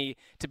company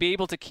to be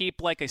able to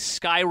keep like a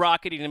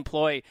skyrocketing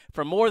employee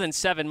for more than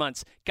 7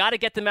 months. Got to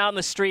get them out in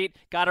the street.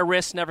 Got to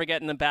risk never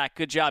getting them back.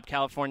 Good job,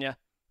 California.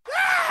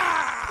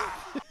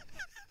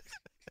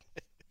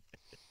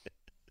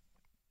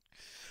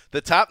 The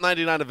top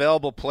 99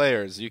 available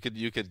players, you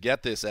could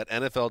get this at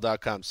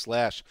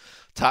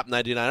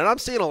NFL.com/top99. And I'm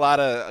seeing a lot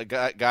of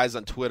guys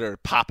on Twitter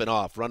popping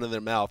off, running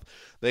their mouth.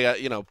 They got,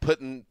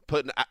 putting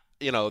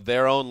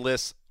their own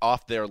lists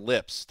off their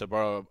lips, to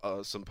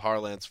borrow some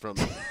parlance from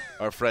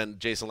our friend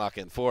Jason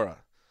LaCanfora,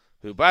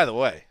 who, by the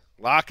way,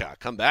 Laka,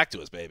 come back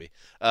to us, baby.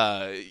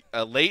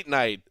 A late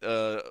night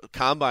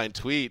combine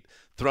tweet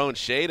throwing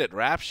shade at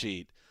Rap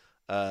Sheet.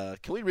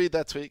 Can we read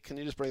that tweet? Can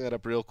you just bring that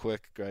up real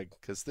quick, Greg?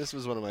 Because this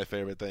was one of my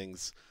favorite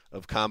things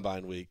of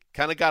Combine Week.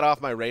 Kind of got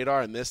off my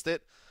radar and missed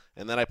it,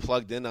 and then I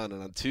plugged in on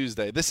it on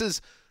Tuesday. This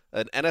is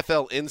an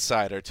NFL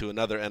insider to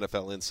another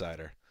NFL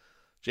insider.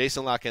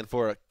 Jason La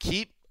Canfora,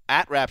 keep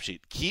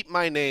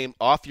my name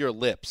off your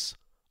lips.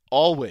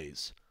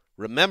 Always.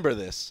 Remember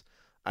this.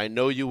 I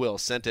know you will.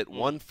 Sent at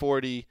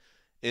 1:40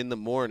 in the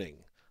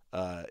morning.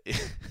 That's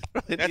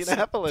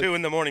 2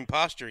 in the morning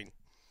posturing.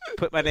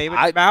 Put my name in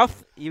your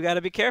mouth. You got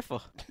to be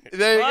careful.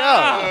 There you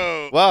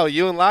go. Wow,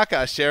 you and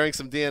Laka sharing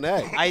some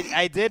DNA.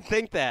 I did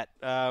think that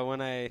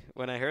when I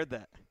heard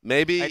that.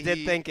 Maybe I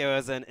did think it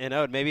was an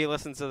ode. Maybe he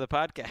listens to the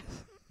podcast.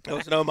 It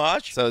was an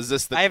homage. So is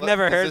this the? I've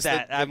never heard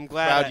that. that. I'm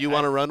glad. Crowd you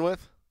want to run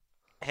with?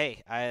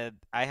 Hey,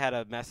 I had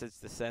a message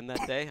to send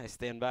that day. I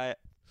stand by it.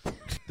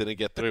 Didn't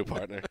get through,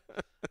 partner.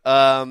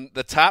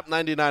 The top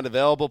 99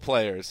 available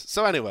players.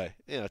 So anyway,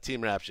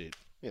 team rap sheet.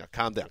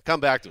 Calm down. Come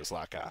back to us,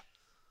 Laka.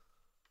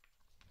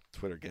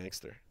 Twitter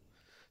gangster.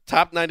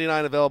 Top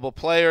 99 available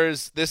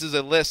players. This is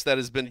a list that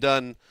has been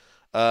done.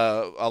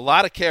 A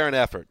lot of care and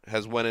effort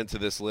has went into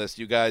this list.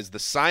 You guys, the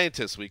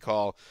scientists we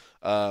call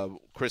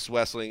Chris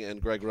Wesseling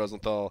and Greg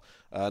Rosenthal,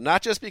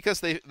 not just because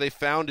they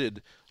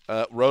founded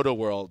Roto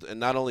World and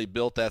not only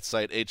built that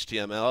site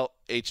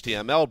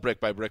HTML brick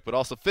by brick, but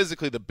also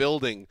physically the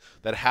building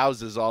that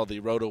houses all the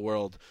Roto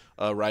World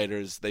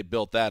writers. They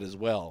built that as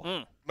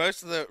well.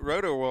 Most of the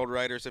Roto World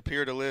writers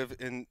appear to live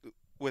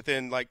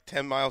within like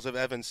 10 miles of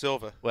Evan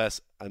Silva.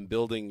 Wes, I'm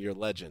building your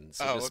legends.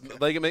 So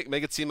okay.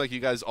 Make it seem like you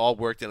guys all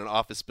worked in an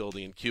office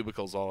building and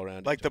cubicles all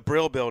around. Like the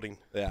Brill building.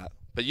 Yeah.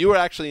 But you were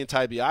actually in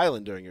Tybee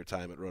Island during your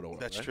time at Roto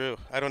World. That's right? true.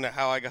 I don't know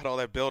how I got all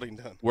that building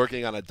done.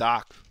 Working on a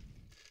dock.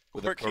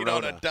 Working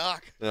on a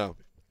dock. No.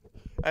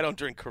 I don't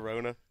drink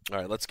Corona. All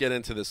right, let's get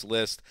into this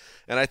list.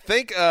 And I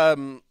think,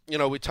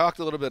 we talked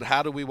a little bit,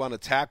 how do we want to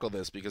tackle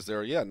this? Because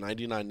there are,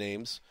 99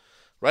 names.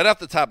 Right off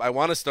the top, I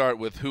want to start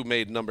with who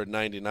made number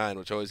 99,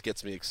 which always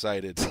gets me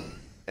excited.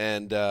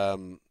 And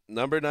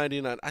number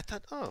 99, I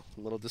thought, I'm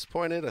a little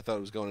disappointed. I thought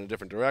it was going in a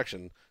different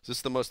direction. Is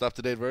this the most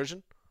up-to-date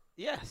version?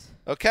 Yes.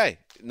 Okay,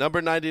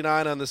 number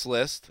 99 on this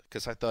list,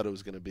 because I thought it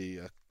was going to be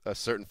a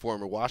certain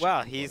former Washington.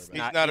 Well, he's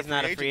not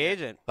a free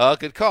agent. Oh,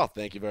 good call.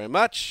 Thank you very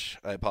much.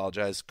 I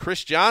apologize.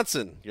 Chris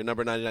Johnson, you're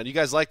number 99. You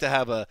guys like to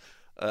have a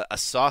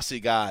saucy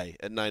guy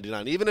at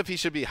 99, even if he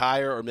should be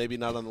higher or maybe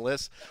not on the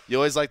list. You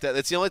always like that.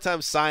 It's the only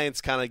time science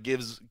kind of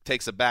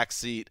takes a back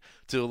seat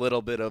to a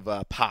little bit of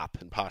pop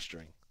and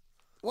posturing.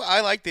 Well,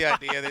 I like the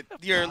idea that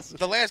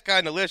the last guy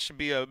on the list should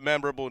be a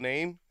memorable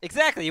name.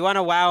 Exactly. You want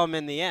to wow him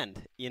in the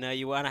end.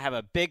 You want to have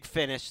a big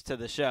finish to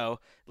the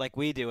show like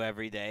we do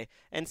every day.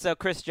 And so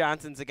Chris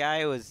Johnson's a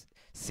guy who was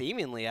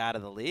seemingly out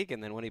of the league,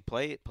 and then when he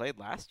played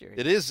last year.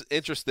 It is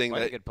interesting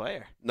that a good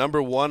player.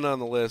 Number 1 on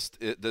the list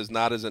does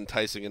not as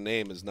enticing a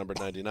name as number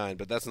 99,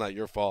 but that's not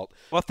your fault.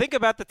 Well, think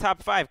about the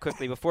top 5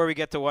 quickly before we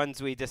get to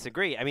ones we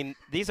disagree. I mean,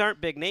 these aren't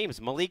big names.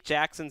 Malik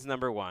Jackson's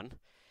number 1.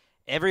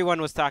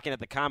 Everyone was talking at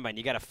the Combine,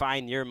 you got to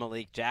find your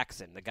Malik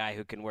Jackson, the guy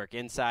who can work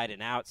inside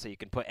and out so you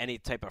can put any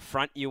type of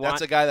front you want.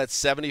 That's a guy that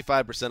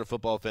 75% of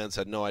football fans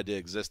had no idea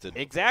existed.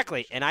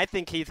 Exactly, and I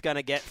think he's going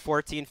to get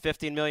 $14,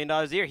 $15 million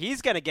a year.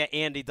 He's going to get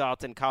Andy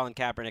Dalton, Colin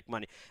Kaepernick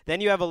money.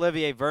 Then you have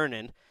Olivier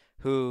Vernon,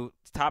 who's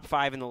top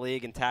 5 in the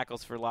league in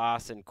tackles for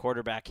loss and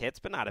quarterback hits,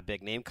 but not a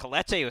big name.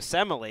 Kelechi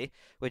Osemele,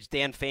 which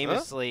Dan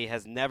famously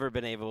has never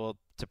been able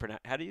to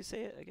pronounce. How do you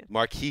say it again?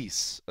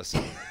 Marquise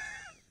Osemele.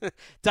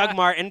 Doug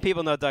Martin,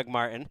 people know Doug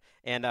Martin,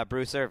 and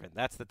Bruce Irvin.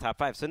 That's the top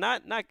 5. So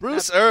not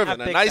Bruce not, Irvin,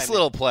 not a nice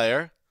little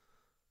player.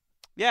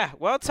 Yeah,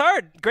 well, it's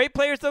hard. Great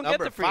players don't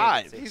Number get the free 5.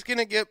 agency. He's going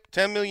to get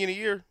 $10 million a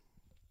year.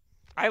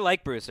 I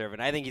like Bruce Irvin.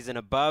 I think he's an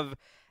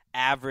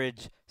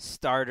above-average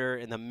starter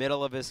in the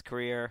middle of his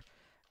career.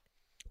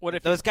 What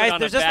if those guys? on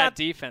There's a just bad not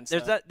defense.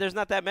 There's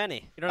not that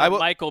many. You don't have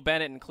Michael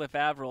Bennett and Cliff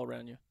Averill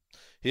around you.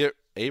 Here,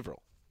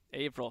 Averill.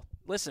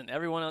 Listen,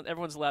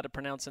 everyone's allowed to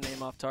pronounce a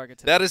name off target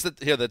today. That is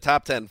the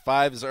top 10.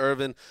 5 is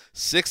Irvin.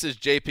 6 is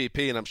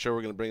JPP, and I'm sure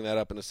we're going to bring that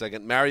up in a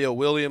second. Mario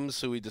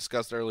Williams, who we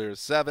discussed earlier, is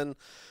 7.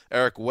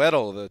 Eric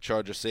Weddle, the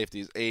Chargers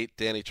safety, is 8.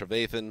 Danny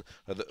Trevathan,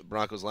 the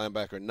Broncos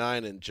linebacker,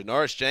 9. And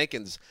Janoris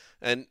Jenkins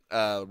and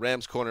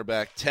Rams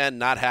cornerback, 10.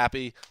 Not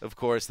happy, of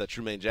course, that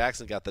Trumaine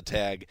Jackson got the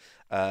tag,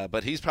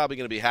 but he's probably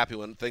going to be happy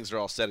when things are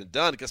all said and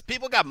done because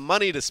people got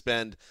money to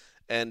spend.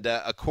 And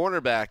a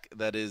cornerback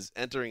that is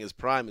entering his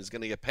prime is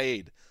going to get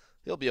paid.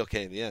 He'll be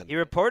okay in the end. He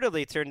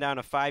reportedly turned down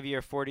a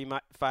 5-year,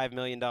 $45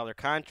 million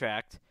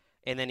contract,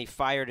 and then he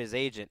fired his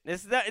agent.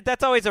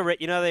 That's always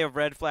they have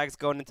red flags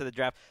going into the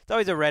draft. It's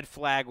always a red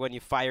flag when you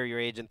fire your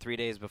agent 3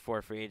 days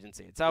before free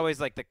agency. It's always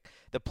like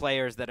the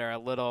players that are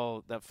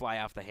that fly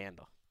off the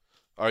handle.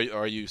 Are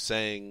you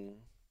saying?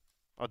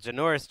 Well,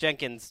 Janoris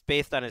Jenkins,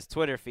 based on his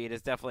Twitter feed,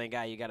 is definitely a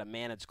guy you got to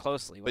manage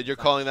closely. But you're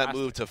calling that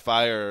move to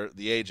fire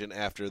the agent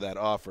after that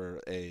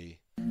offer a...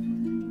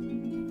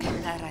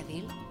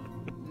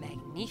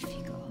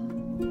 Magnifico.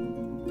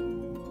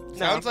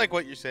 Sounds like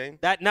what you're saying.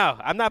 No,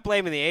 I'm not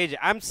blaming the agent.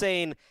 I'm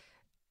saying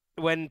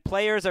when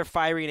players are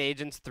firing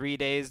agents 3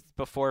 days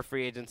before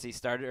free agency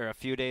started or a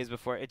few days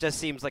before, it just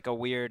seems like a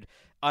weird,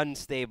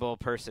 unstable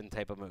person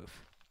type of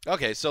move.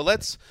 Okay, so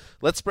let's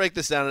break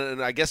this down,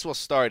 and I guess we'll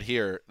start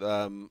here.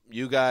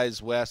 You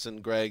guys, Wes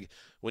and Greg,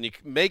 when you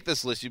make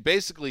this list, you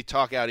basically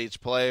talk out each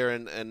player,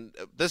 and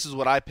this is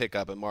what I pick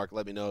up. And Mark,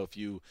 let me know if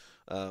you.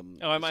 Am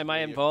I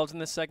involved in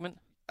this segment?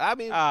 I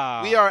mean,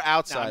 we are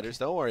outsiders.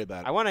 Don't worry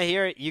about it. I want to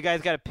hear it. You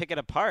guys got to pick it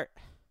apart.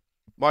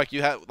 Mark,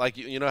 you have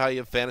you know how you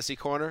have Fantasy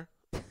Corner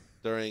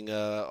during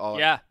all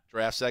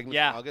draft segments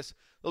in August?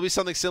 It'll be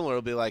something similar.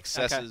 It'll be like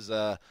Sess's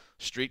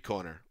Street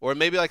Corner, or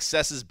maybe like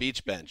Sess's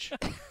Beach Bench.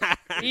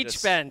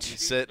 Beach bench. You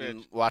sit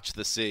and watch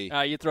the sea.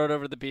 You throw it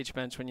over the beach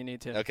bench when you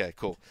need to. Okay,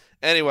 cool.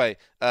 Anyway,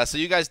 so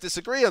you guys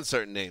disagree on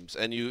certain names,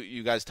 and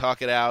you guys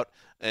talk it out,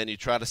 and you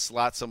try to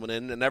slot someone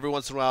in, and every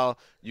once in a while,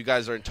 you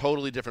guys are in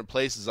totally different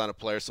places on a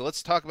player. So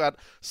let's talk about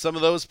some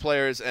of those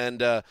players.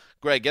 And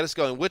Greg, get us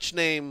going. Which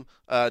name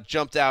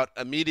jumped out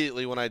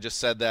immediately when I just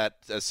said that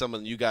as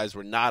someone you guys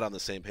were not on the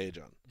same page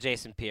on?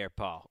 Jason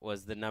Pierre-Paul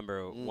was the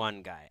number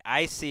one guy.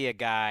 I see a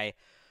guy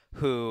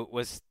who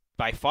was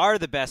by far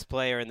the best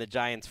player in the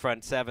Giants'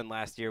 front seven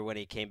last year when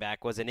he came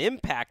back, was an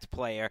impact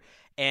player.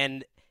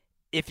 And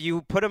if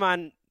you put him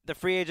on the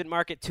free agent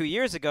market 2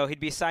 years ago, he'd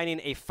be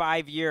signing a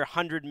 5-year,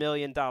 $100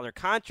 million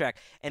contract.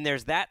 And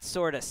there's that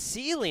sort of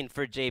ceiling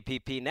for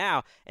JPP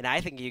now. And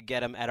I think you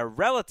get him at a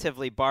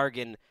relatively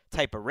bargain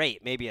type of rate,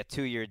 maybe a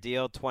 2-year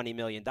deal, $20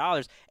 million.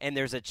 And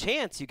there's a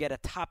chance you get a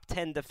top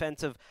 10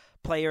 defensive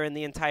player in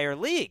the entire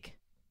league.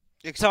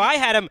 So I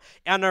had him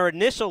on our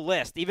initial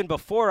list, even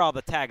before all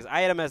the tags.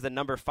 I had him as the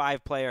number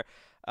 5 player.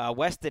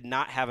 West did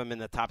not have him in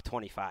the top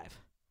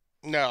 25.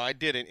 No, I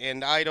didn't,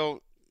 and I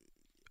don't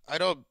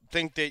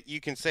think that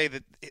you can say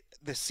that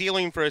the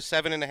ceiling for a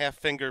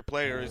 7.5-finger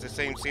player is the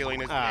same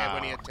ceiling as he had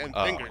when he had 10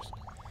 fingers.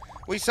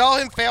 We saw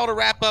him fail to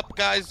wrap up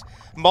guys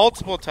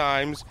multiple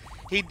times.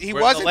 He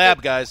wasn't the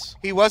lab guys.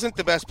 He wasn't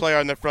the best player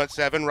on the front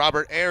seven.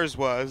 Robert Ayers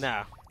was.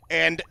 No.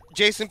 And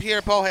Jason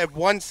Pierre-Paul had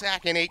 1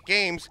 sack in 8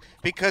 games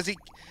because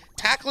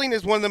tackling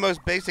is one of the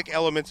most basic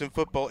elements in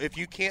football. If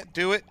you can't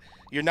do it,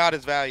 you're not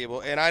as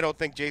valuable. And I don't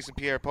think Jason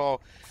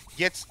Pierre-Paul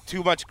gets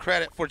too much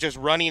credit for just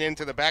running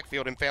into the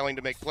backfield and failing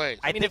to make plays.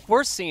 I mean, if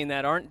we're seeing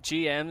that, aren't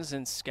GMs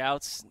and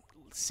scouts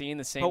seeing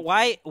the same? But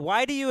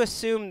why do you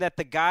assume that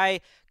the guy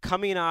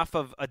coming off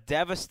of a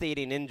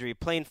devastating injury,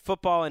 playing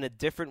football in a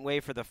different way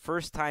for the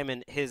first time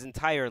in his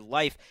entire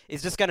life,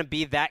 is just going to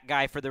be that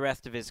guy for the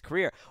rest of his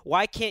career?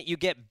 Why can't you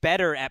get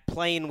better at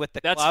playing with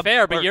the club? That's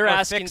fair, but you're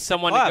asking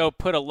someone to go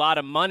put a lot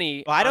of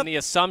money on the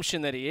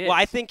assumption that he is. Well,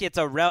 I think it's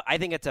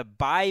a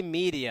buy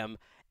medium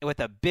with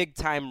a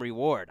big-time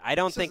reward. I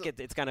don't think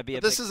it's going to be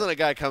This isn't a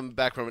guy coming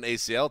back from an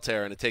ACL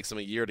tear and it takes him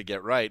a year to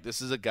get right. This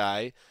is a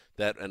guy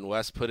that, and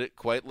Wes put it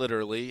quite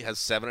literally, has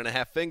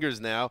 7.5 fingers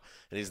now,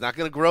 and he's not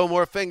going to grow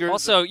more fingers.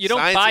 Also, you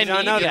don't buy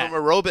medium. A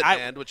robot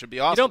hand, which would be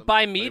awesome. You don't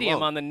buy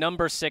medium on the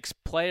number 6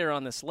 player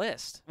on this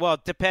list. Well,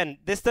 it depends.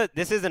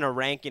 This isn't a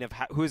ranking of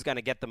who's going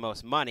to get the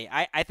most money.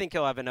 I think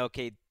he'll have an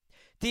okay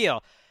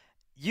deal.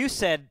 You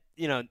said,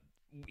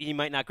 he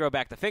might not grow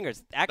back the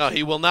fingers. Actually, no,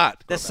 he will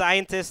not. The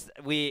scientists,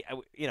 we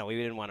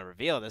didn't want to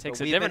reveal this. Takes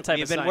but a different type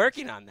we've of been science.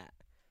 working on that.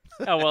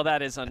 Oh, well,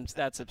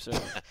 that's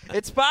absurd.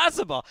 It's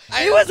possible.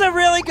 He was a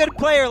really good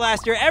player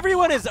last year.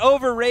 Everyone is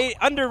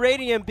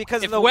underrating him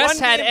because of the Wes one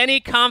game. had any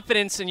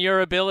confidence in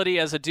your ability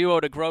as a duo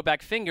to grow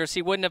back fingers,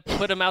 he wouldn't have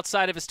put him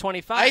outside of his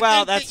 25. I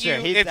think that's true.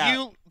 If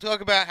you talk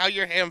about how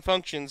your hand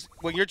functions,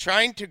 when you're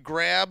trying to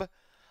grab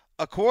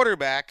a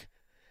quarterback,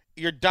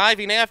 you're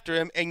diving after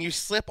him, and you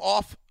slip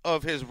off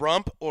of his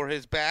rump or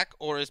his back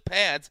or his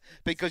pads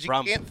because you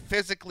can't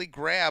physically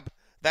grab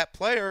that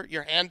player.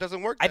 Your hand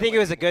doesn't work. I think he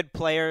was a good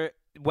player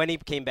when he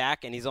came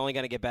back, and he's only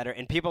going to get better.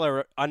 And people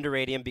are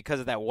underrating him because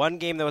of that one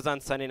game that was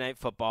on Sunday Night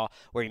Football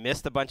where he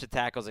missed a bunch of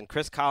tackles, and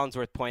Chris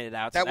Collinsworth pointed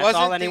out. So that's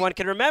all anyone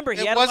can remember.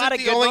 He had a lot of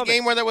good moments. It wasn't the only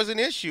game where there was an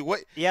issue.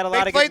 He had a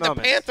lot of good moments. They played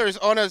the Panthers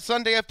on a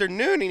Sunday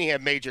afternoon, and he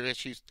had major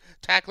issues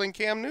tackling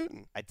Cam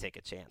Newton. I'd take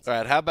a chance. All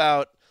right, how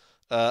about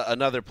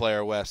another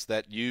player, Wes,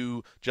 that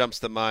jumps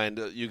to mind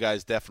you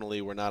guys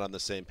definitely were not on the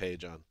same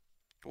page on?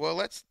 Well,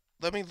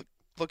 let me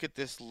look at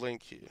this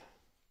link here.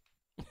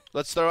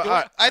 Let's throw.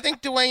 I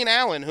think Dwayne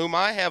Allen, whom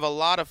I have a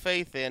lot of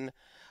faith in,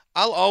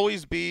 I'll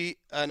always be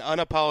an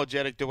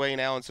unapologetic Dwayne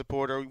Allen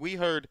supporter. We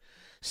heard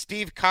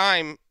Steve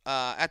Keim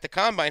at the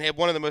Combine had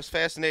one of the most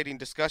fascinating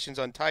discussions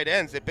on tight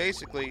ends. That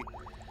basically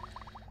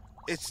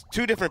it's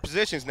 2 different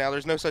positions now.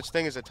 There's no such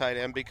thing as a tight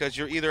end because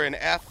you're either an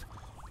F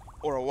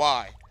or a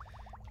Y.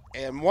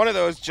 And one of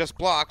those just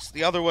blocks,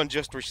 the other one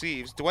just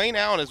receives. Dwayne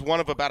Allen is one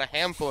of about a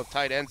handful of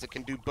tight ends that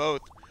can do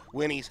both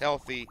when he's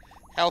healthy.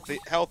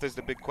 Health is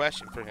the big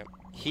question for him.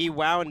 He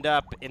wound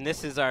up, and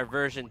this is our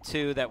version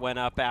 2 that went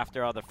up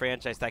after all the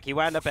franchise tag. He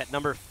wound up at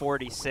number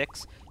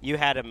 46. You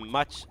had him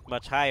much,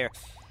 much higher.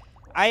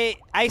 I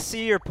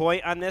see your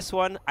point on this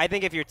one. I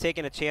think if you're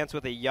taking a chance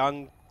with a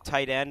young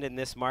tight end in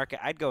this market,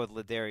 I'd go with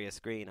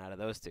Ladarius Green out of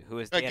those two.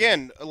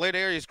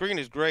 Ladarius Green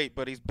is great,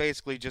 but he's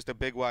basically just a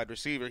big wide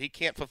receiver. He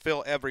can't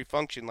fulfill every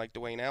function like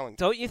Dwayne Allen.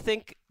 Don't you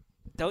think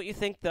don't you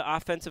think the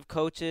offensive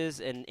coaches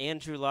and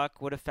Andrew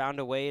Luck would have found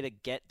a way to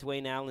get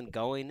Dwayne Allen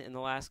going in the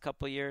last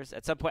couple of years?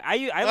 At some point, I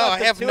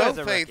have no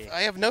faith.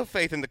 I have no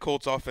faith in the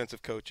Colts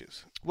offensive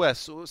coaches.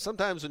 Wes,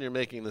 sometimes when you're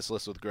making this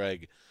list with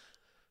Greg,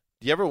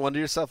 do you ever wonder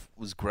yourself,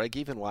 was Greg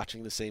even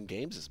watching the same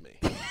games as me?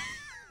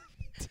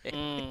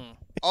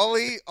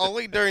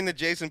 Only during the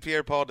Jason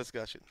Pierre-Paul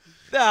discussion.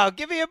 No,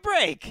 give me a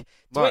break.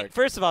 Mark.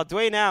 First of all,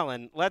 Dwayne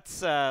Allen.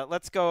 Let's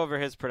go over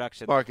his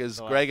production. Mark, has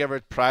Greg ever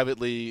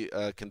privately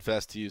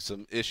confessed to you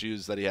some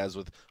issues that he has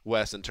with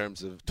Wes in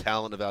terms of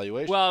talent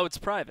evaluation? Well, it's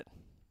private.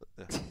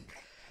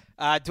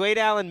 Dwayne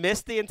Allen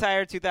missed the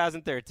entire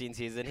 2013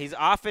 season. He's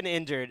often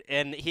injured,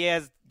 and he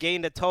has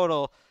gained a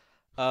total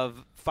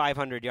of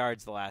 500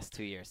 yards the last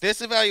 2 years.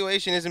 This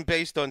evaluation isn't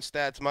based on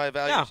stats. My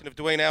evaluation of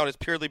Dwayne Allen is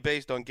purely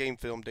based on game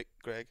film,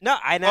 Greg. No,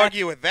 I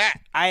argue with that.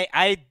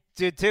 I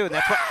do too.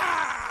 That's what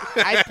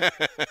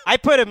I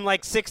put him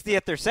like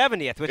 60th or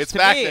 70th, which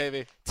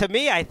to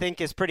me I think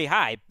is pretty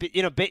high.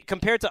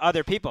 Compared to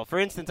other people. For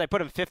instance, I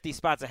put him 50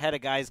 spots ahead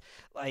of guys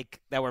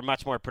like that were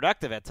much more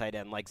productive at tight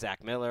end, like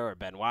Zach Miller or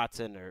Ben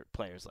Watson or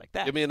players like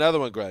that. Give me another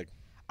one, Greg.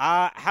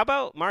 How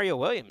about Mario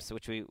Williams,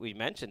 which we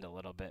mentioned a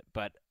little bit,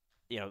 but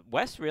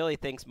Wes really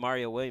thinks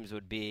Mario Williams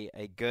would be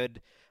a good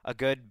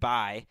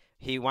buy.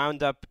 He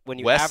wound up when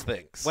you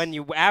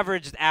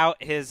averaged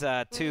out his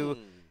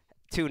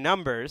two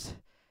numbers,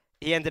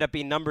 he ended up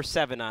being number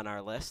 7 on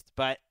our list.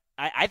 But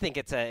I think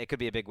it could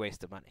be a big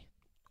waste of money.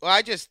 Well,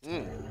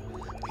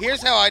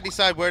 here's how I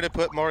decide where to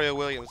put Mario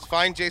Williams.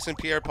 Find Jason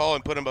Pierre-Paul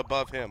and put him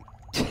above him.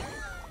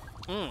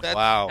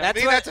 Wow.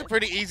 That's a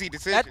pretty ezy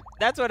decision.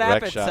 That's what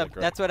happens.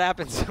 That's what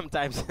happens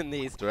sometimes in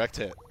these. Direct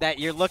hit. That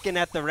you're looking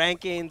at the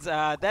rankings.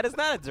 That is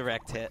not a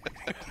direct hit.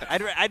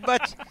 I'd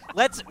much.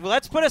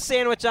 Let's put a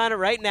sandwich on it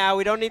right now.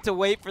 We don't need to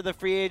wait for the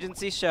free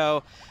agency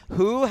show.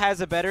 Who has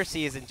a better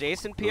season,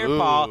 Jason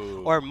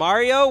Pierre-Paul or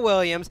Mario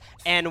Williams?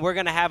 And we're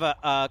gonna have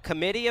a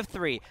committee of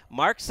 3: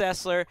 Mark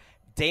Sessler,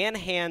 Dan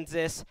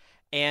Hansis,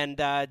 and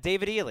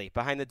David Ely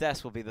behind the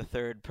desk will be the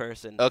third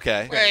person.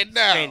 Okay. Wait,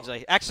 no.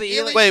 Strangely. Actually,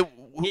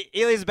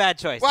 Ely's a bad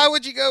choice. Why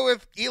would you go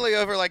with Ely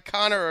over like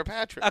Connor or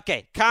Patrick?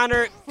 Okay,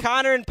 Connor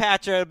and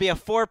Patrick. It'll be a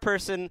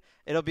 4-person.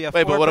 It'll be a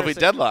Wait, but what if we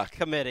deadlock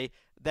committee?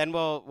 Then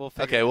we'll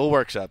figure. Okay, we'll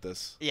workshop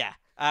this. Yeah.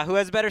 Who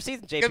has a better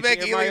season,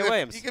 JPP or Mario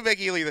Williams? You can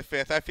make Ely the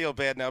 5th. I feel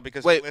bad now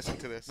because we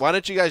listened to this. Why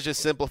don't you guys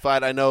just simplify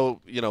it? I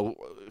know,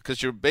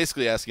 because you're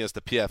basically asking us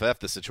to PFF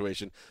the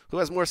situation. Who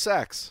has more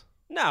sacks?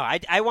 No,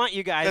 I want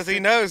you guys. Because he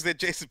knows that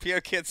Jason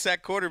Pierre can't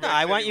sack quarterbacks. No,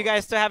 I want you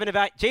guys to have an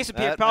evaluation. Jason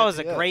Pierre-Paul is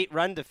a great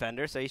run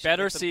defender, so you should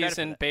better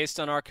season based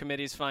on our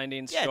committee's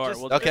findings. Yeah,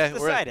 sure. just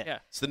decide it. Yeah.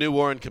 It's the new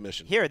Warren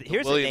Commission.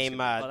 Here's a name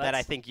that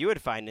I think you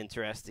would find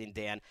interesting,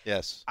 Dan.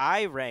 Yes.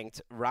 I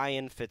ranked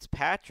Ryan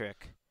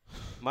Fitzpatrick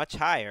much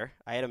higher.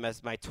 I had him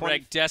as my 20th.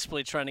 Greg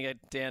desperately trying to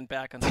get Dan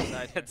back on the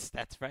side.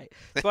 That's right.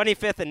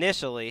 25th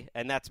initially,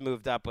 and that's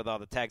moved up with all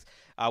the tags.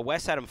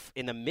 Wes had him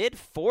in the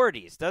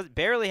mid-40s.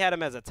 Barely had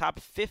him as a top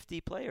 50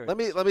 player. Let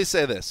me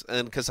say this,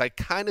 and because I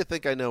kind of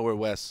think I know where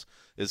Wes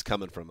is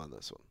coming from on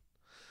this one.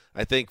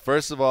 I think,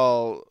 first of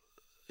all,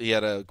 he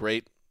had a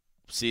great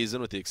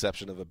season with the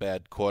exception of a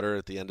bad quarter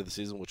at the end of the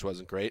season, which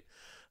wasn't great.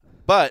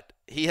 But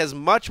he has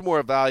much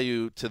more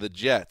value to the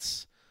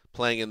Jets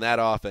playing in that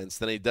offense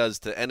than he does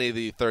to any of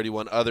the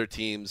 31 other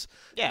teams.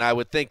 Yeah. And I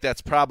would think that's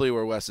probably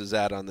where Wes is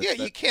at on this.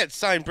 Yeah, you can't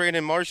sign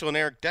Brandon Marshall and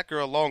Eric Decker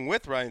along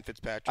with Ryan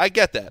Fitzpatrick. I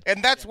get that.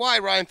 And that's why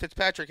Ryan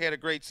Fitzpatrick had a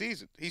great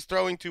season. He's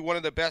throwing to one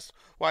of the best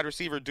wide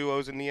receiver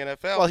duos in the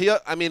NFL. Well,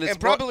 it's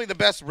probably the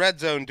best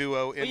red zone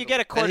duo. You get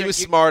a quarterback. And he was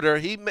smarter.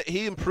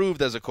 He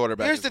improved as a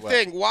quarterback. Here's the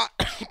thing.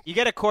 You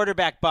get a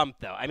quarterback bump,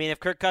 though. I mean, if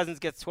Kirk Cousins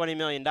gets $20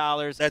 million,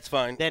 that's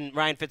fine. Then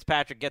Ryan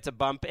Fitzpatrick gets a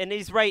bump. And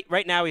he's right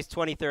now he's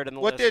 23rd on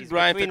the list. He's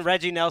between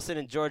Reggie Nelson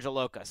and George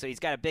Aloka. So he's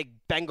got a big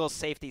Bengals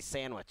safety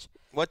sandwich.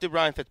 What did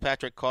Ryan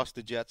Fitzpatrick cost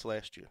the Jets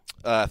last year?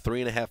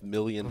 $3.5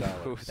 million.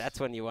 That's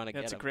when you want to get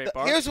him. That's a great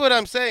bargain. Here's what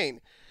I'm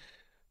saying.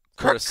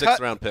 For a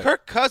 6th-round pick.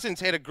 Kirk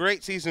Cousins had a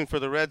great season for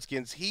the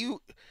Redskins.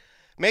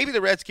 Maybe the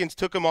Redskins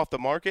took him off the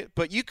market,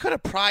 but you could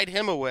have pried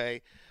him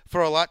away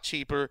for a lot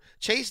cheaper.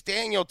 Chase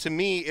Daniel, to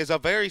me, is a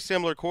very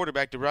similar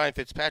quarterback to Ryan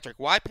Fitzpatrick.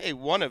 Why pay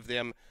one of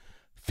them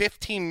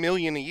 $15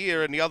 million a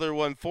year and the other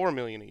one $4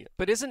 million a year?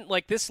 But isn't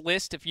like this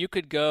list, if you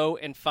could go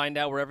and find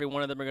out where every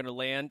one of them are going to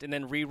land and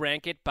then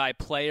re-rank it by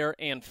player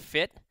and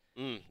fit,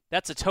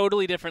 that's a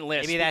totally different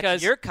list. Maybe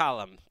that's your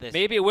column.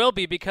 Maybe it will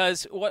be,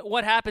 because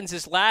what happens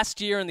is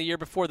last year and the year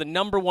before, the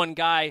number one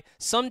guy,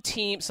 some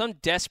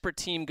desperate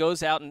team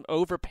goes out and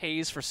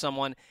overpays for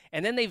someone,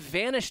 and then they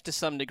vanish to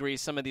some degree,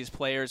 some of these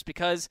players,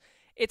 because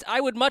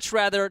I would much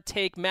rather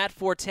take Matt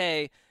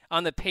Forte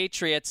on the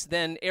Patriots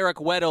than Eric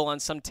Weddle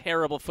on some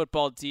terrible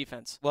football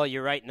defense. Well,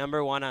 you're right.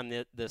 Number one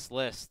on this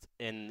list,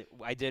 and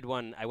I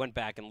went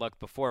back and looked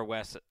before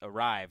Wes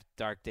arrived,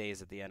 dark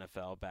days at the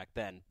NFL back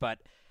then, but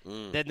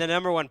the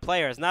number one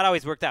player has not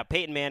always worked out.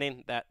 Peyton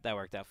Manning, that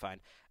worked out fine.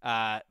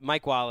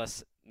 Mike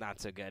Wallace, not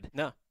so good.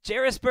 No.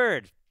 Jairus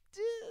Byrd.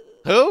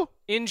 Who?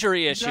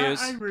 Injury issues.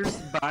 Jairus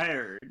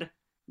Byrd.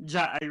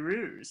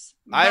 Jairus.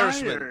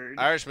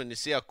 Irishman, you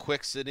see how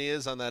quick Sydney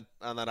is on that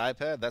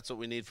iPad? That's what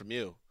we need from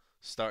you.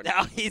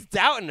 Now he's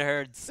doubting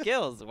her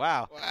skills.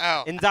 Wow.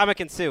 Wow.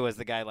 Ndamukong Suh was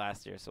the guy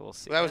last year, so we'll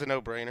see. Well, that was a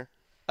no-brainer.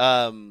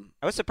 I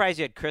was surprised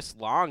you had Chris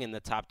Long in the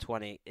top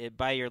 20.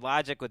 By your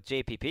logic with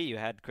JPP, you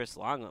had Chris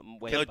Long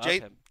way above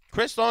him.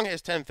 Chris Long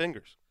has 10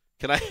 fingers.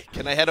 Can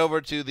I head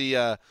over to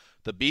the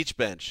beach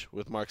bench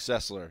with Mark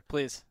Sessler?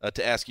 Please.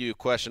 To ask you a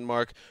question,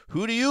 Mark.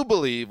 Who do you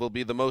believe will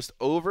be the most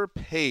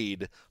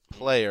overpaid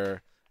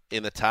player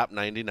in the top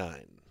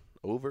 99?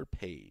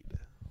 Overpaid.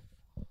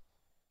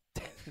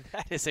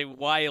 That is a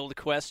wild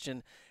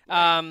question.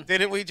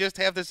 Didn't we just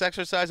have this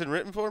exercise in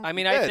written form? I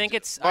mean, I think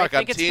it's Mark,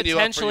 I think I'm it's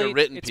potentially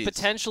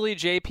potentially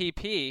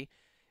JPP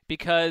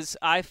because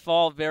I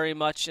fall very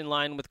much in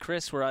line with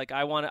Chris, where like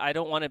I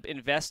don't want to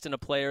invest in a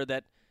player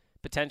that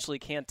potentially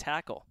can't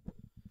tackle.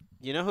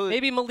 You know who?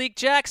 Maybe Malik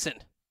Jackson.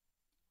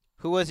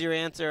 Who was your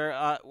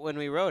answer when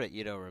we wrote it?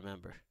 You don't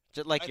remember.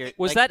 Just like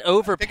was that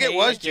overpaid? I think it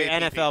was your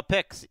NFL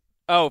picks.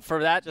 Oh,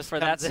 for that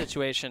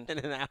situation. In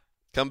and out.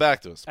 Come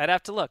back to us. I'd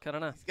have to look. I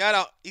don't know.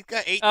 He's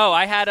got 8. Oh,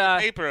 I had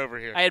paper over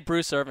here. I had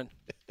Bruce Irvin.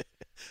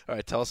 All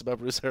right, tell us about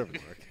Bruce Irvin,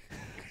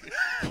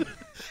 Mark.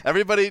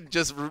 Everybody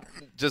just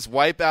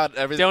wipe out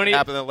everything that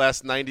happened in the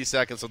last 90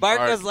 seconds. Mark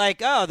was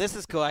like, oh, this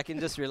is cool. I can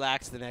just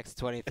relax the next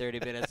 20, 30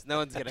 minutes. No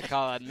one's going to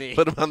call on me.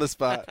 Put him on the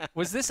spot.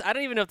 Was this – I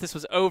don't even know if this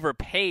was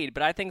overpaid,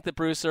 but I think that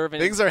Bruce Irvin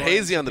 – Things are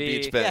hazy on the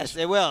beach bench. Yes,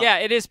 they will. Yeah,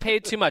 it is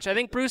paid too much. I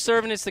think Bruce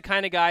Irvin is the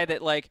kind of guy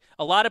that, like,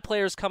 a lot of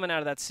players coming out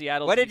of that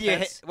Seattle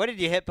defense. What did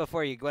you hit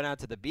before you went out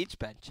to the beach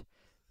bench?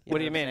 What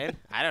do you mean?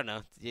 I don't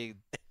know.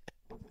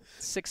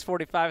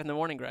 6:45 in the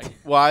morning, Greg.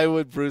 Why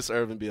would Bruce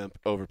Irvin be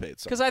overpaid?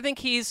 Because I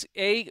think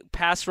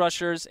pass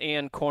rushers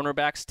and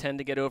cornerbacks tend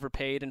to get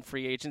overpaid in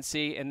free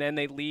agency, and then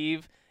they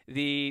leave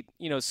the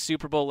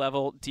Super Bowl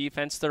level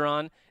defense they're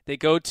on. They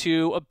go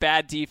to a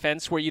bad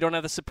defense where you don't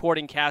have the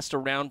supporting cast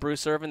around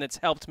Bruce Irvin that's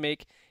helped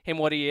make him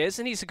what he is,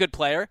 and he's a good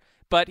player,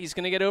 but he's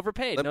going to get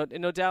overpaid.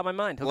 No doubt in my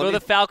mind. He'll go to the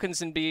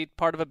Falcons and be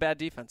part of a bad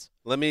defense.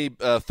 Let me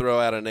throw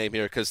out a name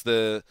here because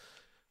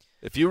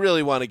if you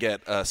really want to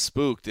get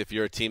spooked, if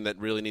you're a team that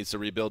really needs to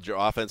rebuild your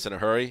offense in a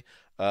hurry,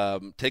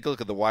 take a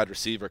look at the wide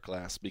receiver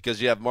class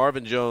because you have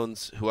Marvin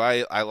Jones, who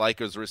I like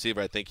as a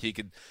receiver. I think he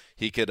could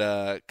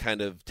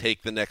kind of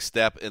take the next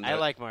step in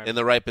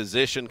the right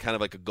position, kind of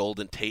like a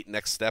Golden Tate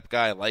next step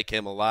guy. I like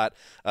him a lot.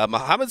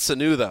 Mohamed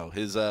Sanu, though,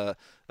 his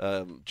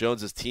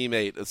Jones's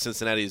teammate at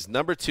Cincinnati, is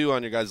number 2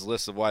 on your guys'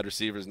 list of wide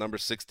receivers, number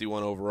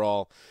 61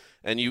 overall.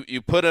 And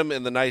you put him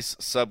in the nice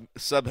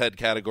subhead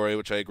category,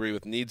 which I agree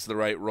with, needs the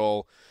right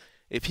role.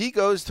 If he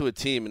goes to a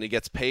team and he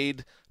gets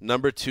paid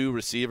number 2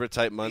 receiver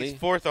type money, he's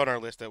 4th on our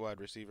list at wide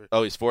receiver.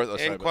 Oh, he's 4th. Oh,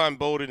 Anquan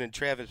Bolden and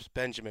Travis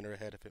Benjamin are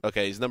ahead of him.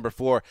 Okay, he's number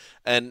 4.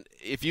 And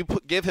if you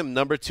give him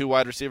number 2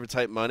 wide receiver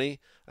type money,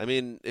 I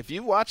mean, if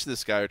you watch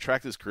this guy or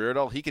track his career at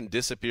all, he can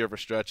disappear for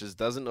stretches.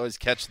 Doesn't always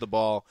catch the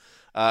ball.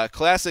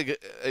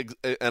 Classic,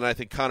 and I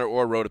think Connor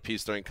Orr wrote a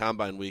piece during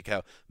Combine Week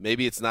how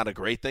maybe it's not a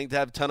great thing to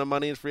have a ton of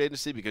money in free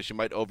agency because you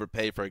might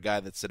overpay for a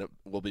guy that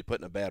will be put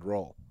in a bad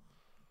role.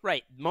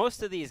 Right.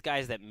 Most of these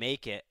guys that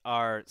make it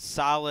are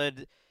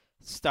solid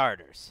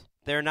starters.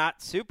 They're not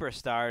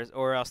superstars,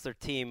 or else their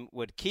team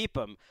would keep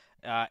them.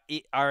 Our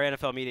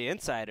NFL media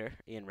insider,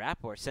 Ian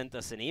Rapport, sent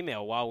us an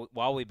email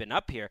while we've been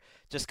up here,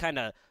 just kind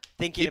of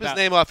thinking about – keep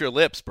his name off your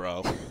lips,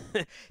 bro.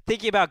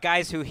 Thinking about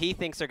guys who he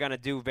thinks are going to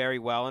do very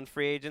well in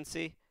free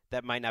agency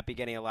that might not be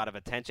getting a lot of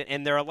attention.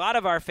 And there are a lot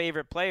of our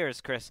favorite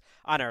players, Chris,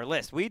 on our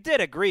list. We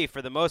did agree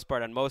for the most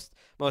part on most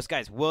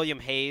guys. William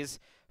Hayes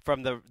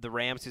from the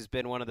Rams, who's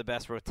been one of the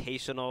best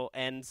rotational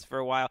ends for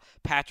a while.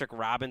 Patrick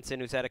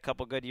Robinson, who's had a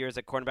couple good years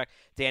at cornerback.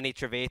 Danny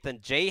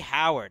Trevathan. Jay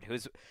Howard,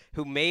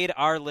 who made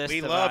our list. We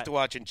loved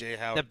watching Jay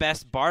Howard. The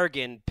best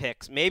bargain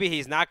picks. Maybe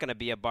he's not going to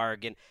be a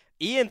bargain.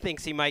 Ian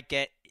thinks he might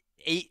get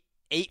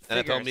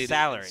eight-figure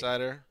salary.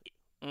 Insider.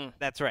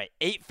 That's right.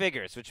 8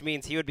 figures, which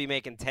means he would be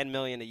making $10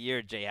 million a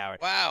year, Jay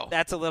Howard. Wow.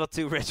 That's a little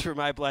too rich for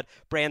my blood.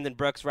 Brandon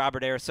Brooks,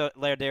 Robert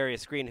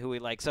Ladarius Green, who we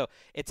like. So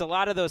it's a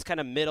lot of those kind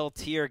of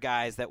middle-tier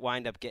guys that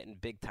wind up getting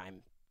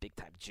big-time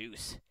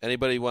juice.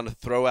 Anybody want to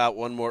throw out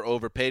one more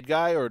overpaid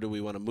guy, or do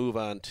we want to move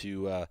on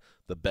to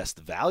the best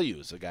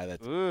values, a guy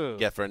that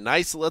get for a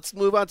nice? Let's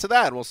move on to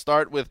that. And we'll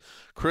start with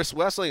Chris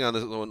Wesseling on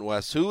this one,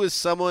 Wes. Who is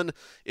someone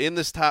in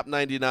this top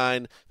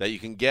 99 that you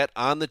can get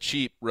on the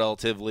cheap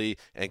relatively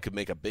and could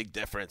make a big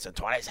difference in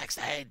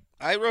 2016?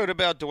 I wrote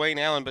about Dwayne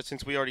Allen, but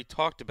since we already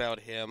talked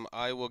about him,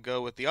 I will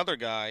go with the other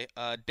guy,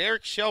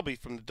 Derek Shelby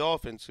from the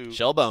Dolphins.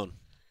 Shellbone.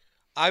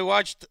 I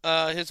watched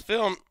his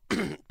film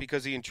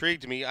because he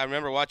intrigued me. I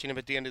remember watching him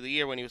at the end of the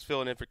year when he was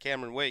filling in for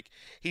Cameron Wake.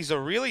 He's a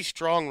really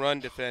strong run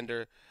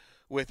defender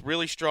with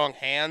really strong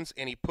hands,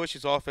 and he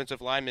pushes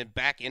offensive linemen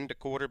back into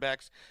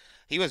quarterbacks.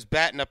 He was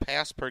batting a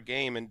pass per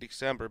game in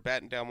December,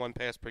 batting down 1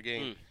 pass per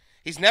game.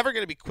 He's never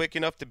going to be quick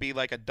enough to be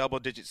like a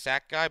double-digit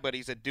sack guy, but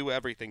he's a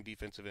do-everything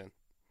defensive end.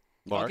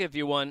 I'll give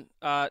you one.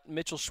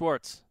 Mitchell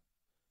Schwartz,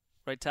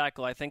 right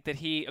tackle. I think that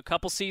he, a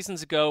couple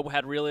seasons ago,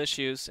 had real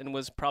issues and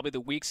was probably the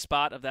weak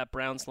spot of that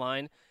Browns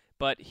line.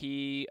 but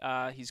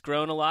he's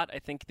grown a lot. I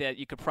think that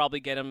you could probably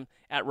get him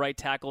at right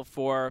tackle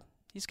for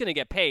 – he's going to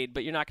get paid,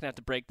 but you're not going to have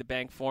to break the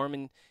bank for him,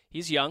 and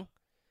he's young.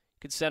 You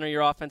could center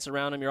your offense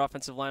around him, your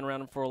offensive line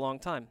around him for a long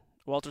time.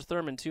 Walter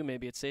Thurman, too,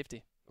 maybe at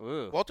safety.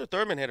 Ooh. Walter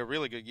Thurman had a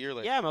really good year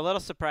last year. Yeah, I'm a little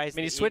surprised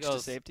he the switched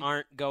Eagles to safety.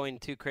 aren't going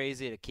too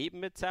crazy to keep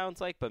him, it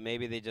sounds like, but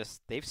maybe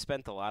they've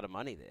spent a lot of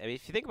money. I mean,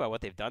 if you think about what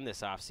they've done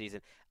this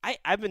offseason,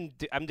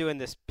 I'm doing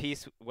this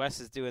piece. Wes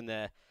is doing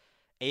the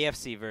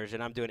AFC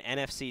version. I'm doing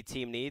NFC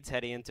team needs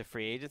heading into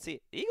free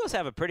agency. The Eagles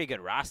have a pretty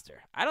good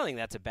roster. I don't think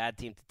that's a bad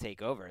team to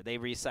take over. They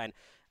re-signed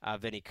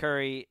Vinny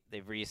Curry.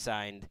 They've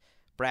re-signed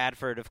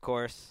Bradford, of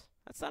course.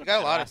 That's not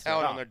got a lot of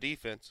talent on their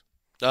defense.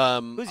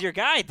 Who's your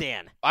guy,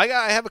 Dan? I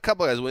have a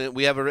couple guys.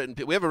 We have a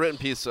written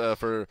piece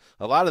for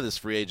a lot of this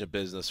free agent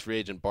business, free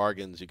agent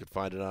bargains. You could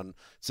find it on.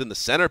 It's in the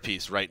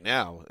centerpiece right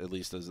now, at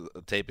least as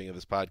a taping of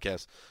this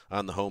podcast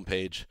on the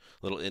homepage.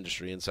 Little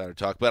industry insider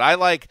talk. But I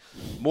like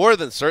more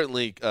than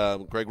certainly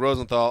Greg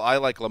Rosenthal. I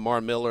like Lamar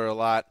Miller a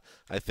lot.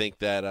 I think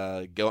that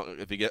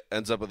if he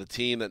ends up with a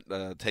team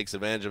that takes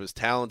advantage of his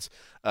talents,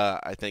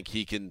 I think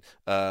he can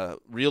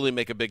really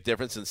make a big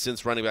difference. And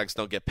since running backs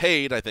don't get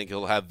paid, I think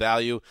he'll have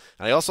value.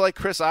 And I also like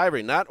Chris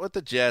Ivory, not with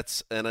the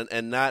Jets,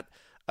 and not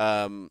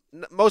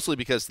mostly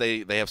because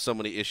they have so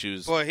many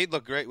issues. Boy, he'd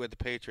look great with the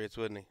Patriots,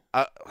 wouldn't he?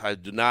 I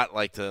do not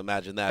like to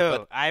imagine that. Who,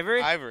 But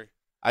Ivory?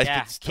 I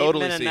could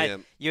totally see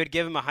him. You would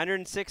give him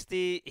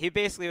 160. He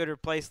basically would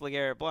replace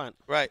LeGarrette Blount.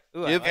 Right.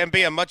 Ooh, and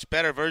be a much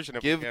better version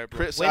of Give LeGarrette Blount.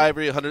 Chris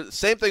Ivory 100.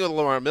 Same thing with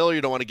Lamar Miller. You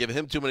don't want to give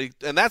him too many.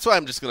 And that's why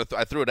I'm just going to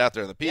I threw it out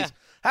there in the piece. Yeah.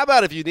 How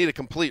about if you need a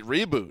complete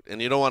reboot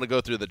and you don't want to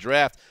go through the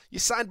draft, you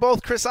sign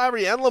both Chris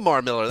Ivory and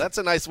Lamar Miller. That's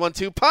a nice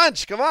 1-2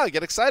 punch. Come on,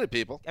 get excited,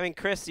 people. I mean,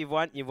 Chris, you've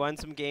won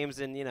some games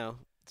in,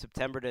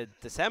 September to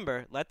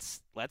December.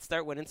 Let's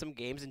start winning some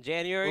games in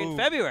January and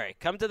February.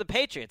 Come to the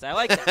Patriots. I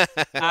like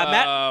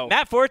that.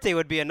 Matt Forte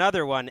would be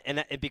another one,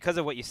 and because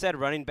of what you said,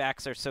 running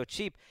backs are so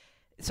cheap.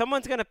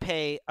 Someone's going to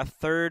pay a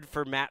third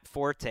for Matt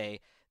Forte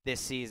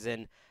this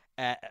season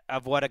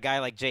of what a guy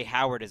like Jay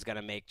Howard is going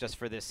to make just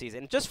for this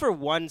season. Just for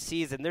one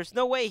season, there's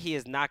no way he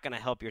is not going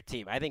to help your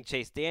team. I think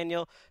Chase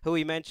Daniel, who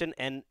we mentioned,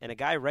 and a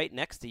guy right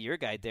next to your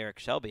guy, Derek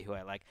Shelby, who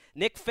I like,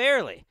 Nick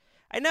Fairley.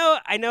 I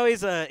know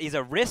he's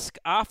a risk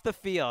off the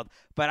field,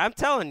 but I'm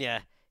telling you,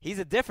 he's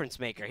a difference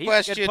maker. He's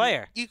a good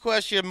player. You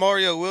question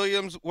Mario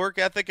Williams' work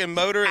ethic and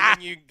motor, and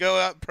then you go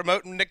out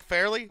promoting Nick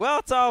Fairley? Well,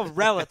 it's all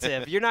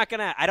relative.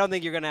 I don't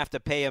think you're gonna have to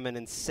pay him an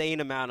insane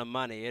amount of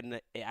money, and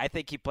I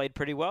think he played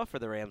pretty well for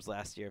the Rams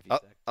last year.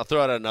 I'll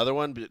throw out another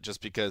one just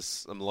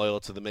because I'm loyal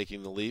to the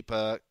Making the Leap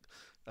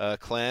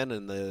clan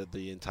and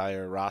the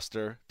entire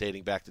roster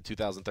dating back to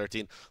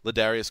 2013.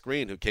 Ladarius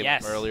Green, who came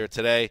up earlier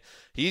today,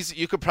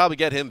 you could probably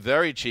get him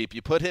very cheap.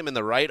 You put him in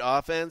the right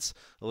offense,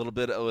 a little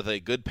bit with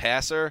a good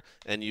passer,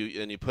 and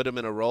you put him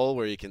in a role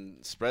where you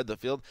can spread the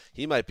field.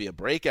 He might be a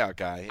breakout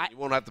guy. You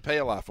won't have to pay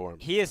a lot for him.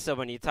 He is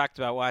someone you talked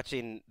about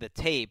watching the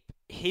tape.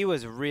 He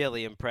was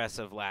really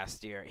impressive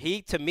last year.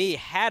 He, to me,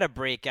 had a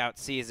breakout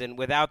season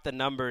without the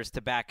numbers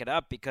to back it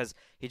up because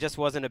he just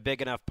wasn't a big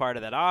enough part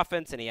of that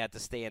offense, and he had to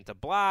stay into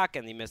block,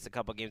 and he missed a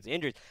couple games of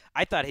injuries.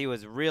 I thought he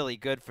was really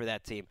good for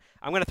that team.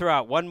 I'm going to throw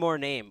out one more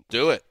name.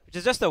 Do it. Which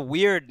is just a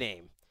weird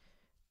name.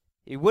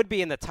 He would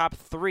be in the top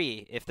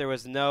 3 if there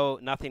was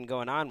nothing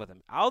going on with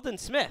him. Aldon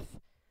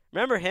Smith.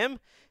 Remember him?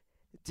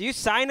 Do you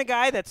sign a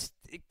guy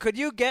could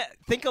you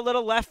think a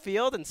little left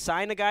field and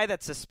sign a guy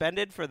that's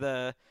suspended for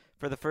the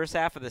first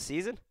half of the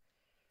season?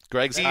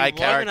 Greg's high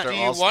character. Do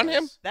you want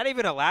him? That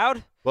even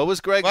allowed? What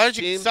was Greg's Why don't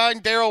you team? sign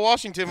Darrell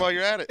Washington while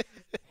you're at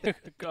it?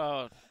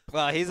 God.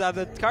 Well, he's on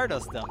the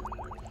Cardinals still.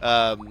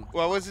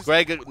 What was his?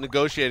 Greg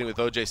negotiating with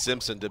O.J.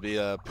 Simpson to be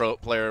a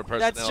player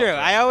personnel. That's true.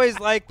 I always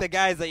like the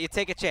guys that you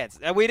take a chance.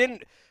 We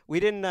didn't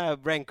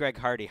rank Greg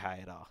Hardy high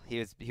at all.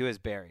 He was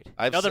buried.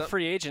 Another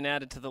free agent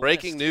added to the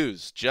breaking list.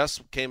 News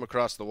just came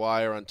across the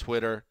wire on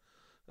Twitter.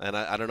 And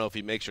I don't know if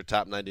he makes your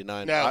top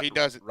 99. No, he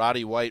doesn't.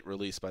 Roddy White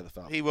released by the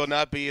Falcons. He will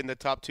not be in the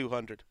top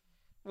 200.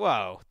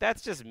 Whoa,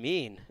 that's just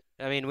mean.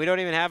 I mean, we don't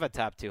even have a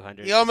top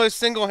 200. He almost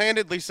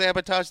single-handedly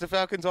sabotaged the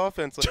Falcons'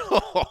 offense.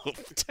 Oh,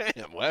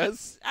 damn,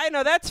 Wes. I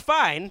know, that's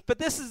fine, but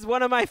this is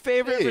one of my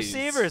favorite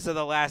receivers of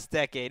the last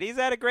decade. He's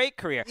had a great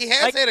career. He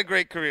has had a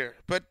great career,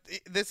 but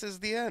this is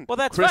the end. Well,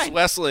 that's Chris fine.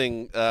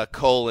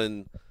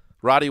 Wessling,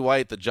 Roddy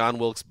White, the John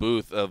Wilkes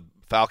Booth of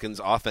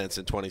Falcons offense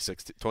in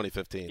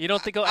 2015. You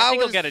don't think I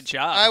think he'll get a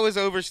job? I was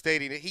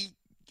overstating it.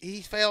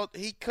 He failed.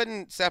 He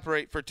couldn't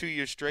separate for 2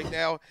 years straight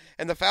now,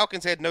 and the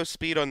Falcons had no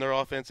speed on their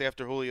offense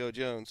after Julio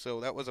Jones, so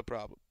that was a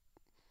problem.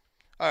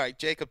 All right,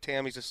 Jacob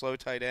Tammy's a slow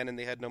tight end, and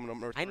they had number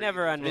 3. I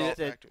never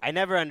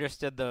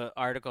understood the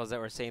articles that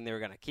were saying they were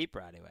going to keep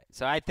Roddy White.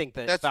 So I think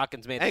the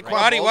Falcons made the right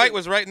Roddy White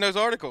was writing those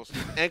articles.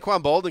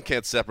 Anquan Bolden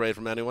can't separate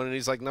from anyone, and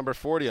he's like number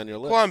 40 on your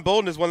list. Anquan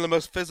Bolden is one of the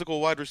most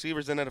physical wide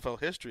receivers in NFL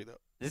history, though.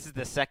 This is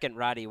the second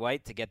Roddy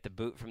White to get the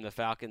boot from the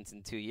Falcons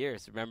in 2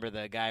 years. Remember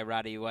the guy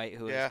Roddy White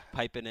who was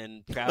piping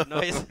in crowd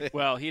noise?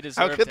 Well, he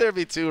deserved How could there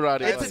be two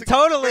Roddy It's Whites?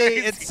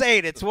 totally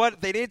insane. It's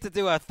what they need to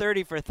do a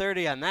 30 for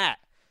 30 on that.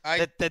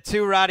 The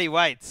two Roddy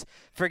Whites.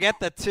 Forget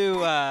the two.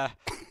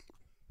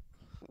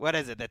 What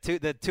is it?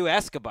 The two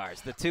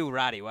Escobars. The two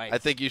Roddy Whites. I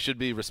think you should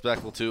be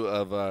respectful too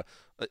of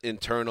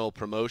internal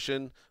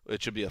promotion.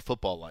 It should be a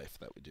football life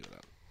that we do it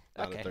on.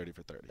 Not a 30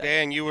 for 30.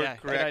 Dan, you were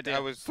correct.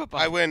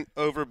 I went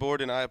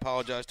overboard, and I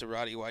apologize to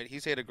Roddy White.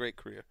 He's had a great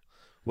career.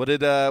 What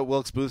did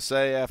Wilkes Booth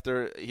say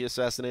after he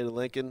assassinated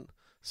Lincoln?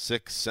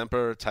 Sic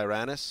semper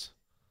tyrannis?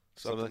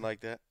 Something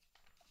like that.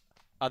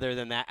 Other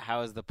than that,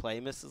 how is the play,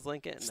 Mrs.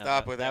 Lincoln?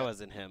 Stop with that. That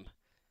wasn't him.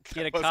 He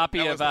had a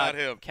copy of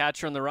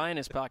Catcher in the Rye in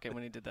his pocket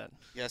when he did that.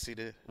 Yes, he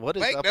did. What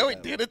is Wait, up no,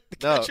 with he that? didn't.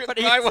 The No. Catcher in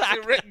the Rye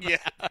wasn't written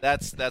yet.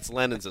 That's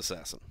Lenin's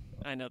assassin.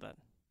 I know that.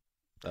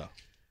 Oh.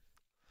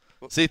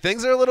 See,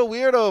 things are a little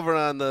weird over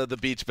on the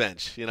beach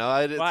bench. You know,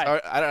 I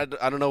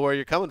don't know where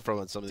you're coming from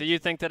on some of Do you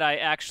think that I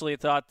actually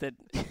thought that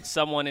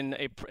someone in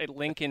a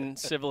Lincoln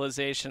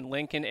civilization,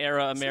 Lincoln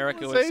era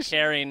America was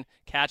carrying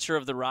Catcher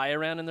of the Rye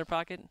around in their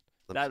pocket?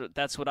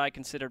 That's what I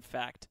considered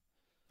fact.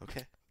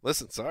 Okay.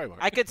 Listen, sorry,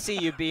 Mark. I could see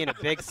you being a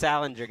big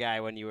Salinger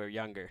guy when you were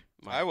younger.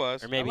 Mark. I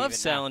was. Or maybe I love even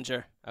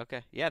Salinger. now.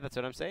 Okay. Yeah, that's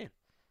what I'm saying.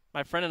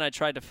 My friend and I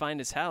tried to find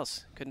his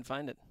house. Couldn't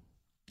find it.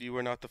 You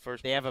were not the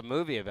first. They have a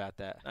movie about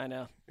that. I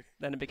know.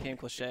 Then it became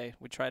cliche.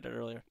 We tried it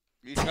earlier.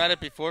 You tried it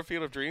before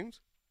Field of Dreams?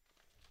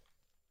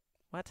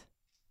 What?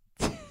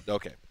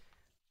 Okay.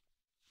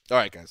 All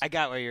right, guys. I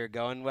got where you're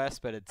going, Wes,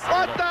 but it's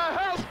What the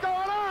hell's going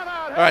on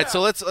out here? All right,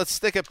 so let's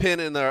stick a pin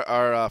in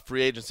our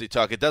free agency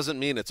talk. It doesn't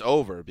mean it's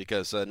over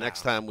because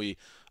next time we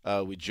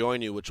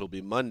join you, which will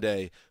be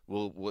Monday,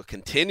 we'll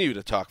continue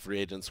to talk free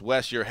agents.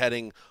 Wes, you're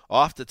heading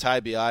off to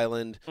Tybee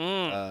Island.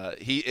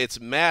 It's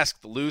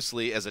masked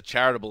loosely as a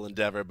charitable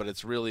endeavor, but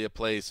it's really a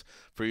place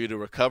for you to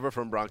recover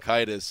from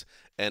bronchitis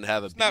and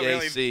have a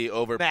BAC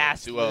over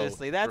masked 0.20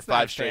 loosely. That's for 5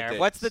 not straight fair. days.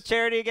 What's the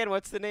charity again?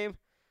 What's the name?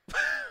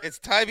 It's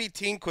Tybee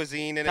Teen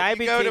Cuisine, and if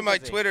Tybee you go to Teen my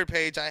Cuisine. Twitter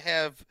page, I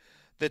have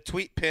the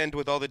tweet pinned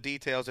with all the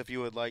details if you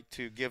would like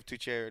to give to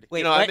charity.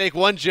 Wait, I what? make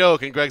one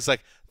joke, and Greg's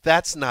like,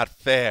 that's not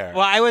fair.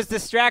 Well, I was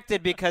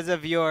distracted because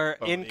of your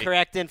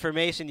incorrect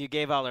information you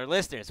gave all our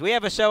listeners. We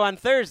have a show on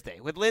Thursday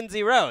with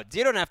Lindsay Rhodes.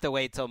 You don't have to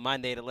wait till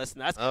Monday to listen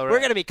to us. All We're right.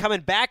 going to be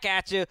coming back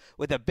at you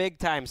with a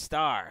big-time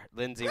star,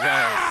 Lindsay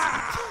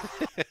Rhodes.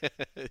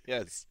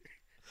 Yes.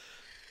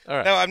 All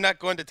right. No, I'm not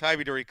going to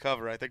Tybee to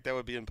recover. I think that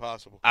would be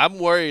impossible. I'm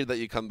worried that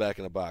you come back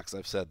in a box.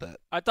 I've said that.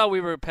 I thought we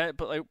were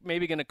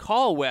maybe going to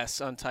call Wes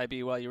on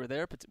Tybee while you were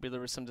there, but there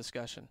was some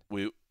discussion.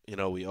 We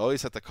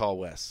always have to call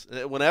Wes.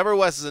 Whenever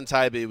Wes is in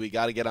Tybee, we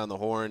got to get on the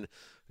horn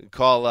and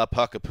call up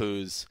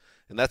Huckapoos.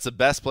 And that's the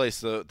best place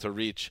to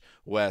reach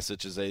Wes,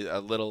 which is a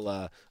little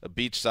a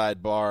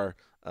beachside bar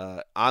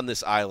on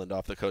this island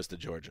off the coast of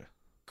Georgia.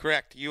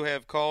 Correct. You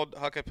have called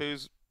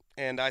Huckapoos,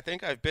 and I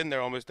think I've been there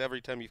almost every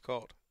time you've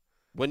called.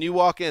 When you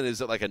walk in, is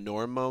it like a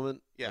Norm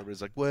moment? Yeah.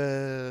 Everybody's like,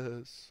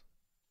 Wes.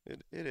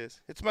 It is.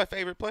 It's my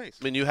favorite place.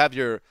 I mean, you have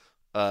your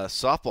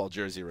softball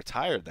jersey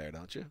retired there,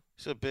 don't you?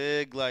 It's a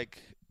big,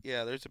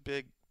 there's a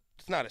big,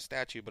 it's not a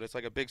statue, but it's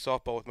like a big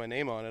softball with my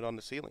name on it on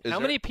the ceiling. How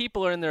many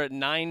people are in there at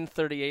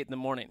 9:38 in the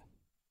morning?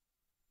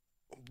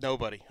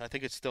 Nobody. I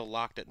think it's still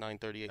locked at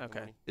 9:38 in the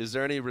morning. Is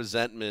there any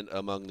resentment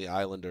among the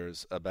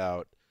Islanders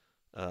about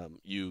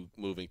you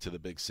moving to the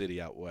big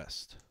city out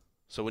west?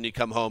 So when you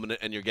come home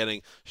and you're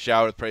getting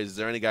showered with praise, is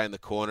there any guy in the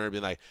corner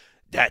being like,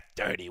 that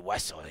dirty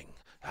Wesseling,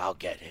 I'll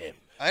get him?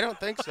 I don't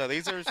think so.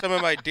 These are some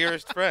of my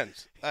dearest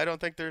friends. I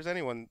don't think there's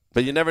anyone.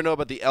 But you never know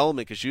about the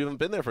element because you haven't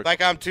been there for. Like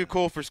I'm too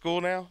cool for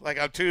school now. Like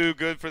I'm too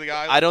good for the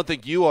island. I don't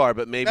think you are,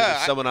 but maybe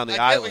there's someone on the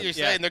I island. get what you're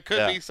saying. There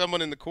could be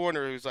someone in the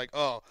corner who's like,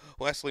 "Oh,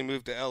 Wesley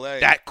moved to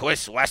L.A. That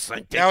Chris Wesseling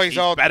thinks Now he's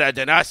all better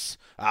than us.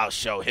 I'll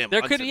show him."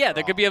 There could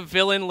be a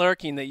villain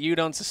lurking that you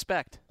don't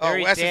suspect.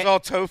 Oh, Wes is all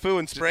tofu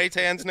and spray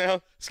tans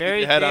now.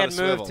 Very Dan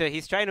moved to.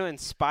 He's trying to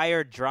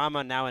inspire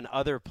drama now in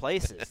other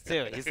places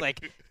too. He's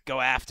like, go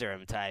after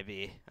him,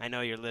 Tybee. I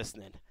know you're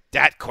listening.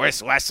 That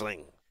Chris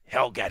Wesseling,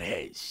 he'll get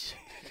his.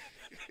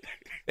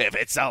 If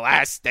it's the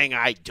last thing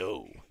I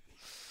do.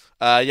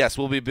 Yes,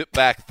 we'll be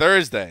back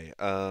Thursday.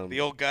 The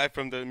old guy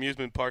from the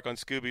amusement park on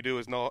Scooby-Doo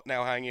is now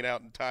hanging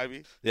out in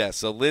Tybee. Yeah,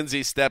 so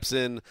Lindsay steps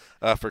in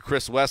for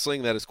Chris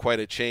Wesseling. That is quite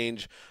a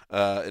change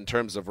in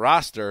terms of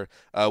roster.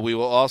 We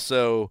will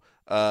also,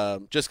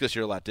 just because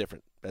you're a lot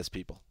different as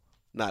people,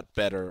 not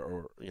better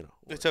or.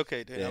 It's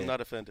okay, Dan. I'm not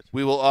offended.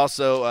 We will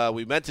also,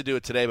 we meant to do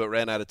it today but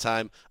ran out of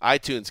time,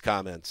 iTunes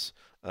comments.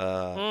 You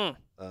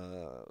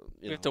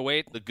have to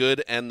wait. The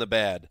good and the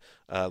bad.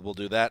 We'll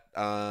do that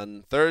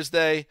on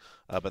Thursday,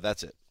 but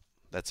that's it.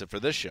 That's it for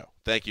this show.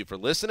 Thank you for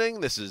listening.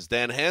 This is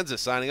Dan Hansa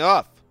signing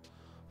off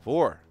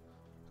for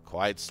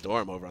Quiet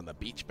Storm over on the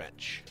beach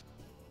bench.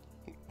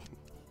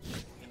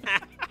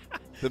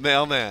 The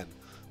mailman,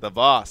 the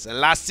boss, and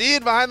La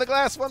Cid behind the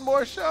glass. One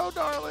more show,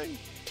 darling.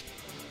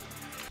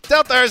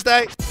 Till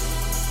Thursday.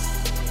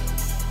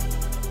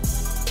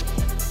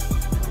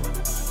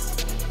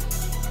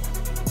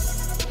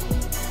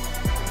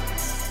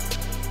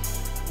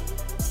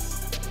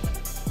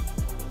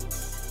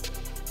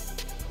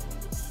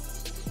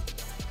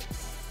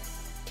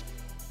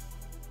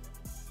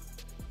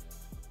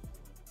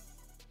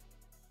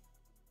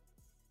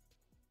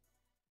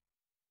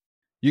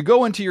 You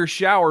go into your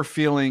shower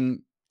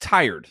feeling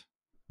tired,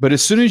 but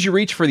as soon as you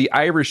reach for the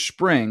Irish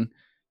Spring,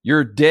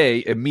 your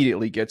day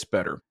immediately gets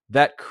better.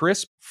 That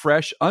crisp,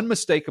 fresh,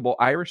 unmistakable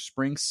Irish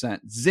Spring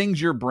scent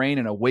zings your brain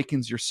and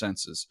awakens your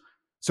senses.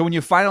 So when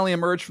you finally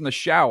emerge from the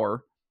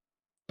shower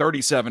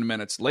 37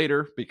 minutes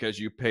later, because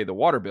you pay the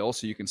water bill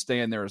so you can stay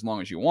in there as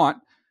long as you want,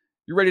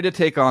 you're ready to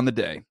take on the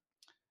day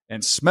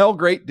and smell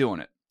great doing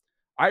it.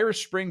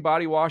 Irish Spring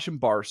Body Wash and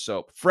Bar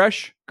Soap.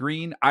 Fresh,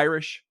 green,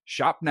 Irish.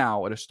 Shop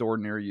now at a store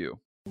near you.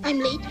 I'm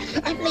late for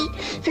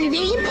a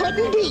very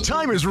important date.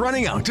 Time is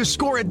running out to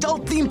score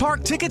adult theme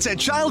park tickets at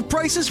child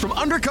prices from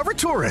Undercover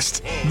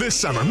Tourist. This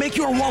summer, make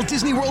your Walt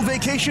Disney World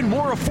vacation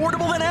more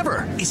affordable than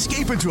ever.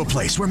 Escape into a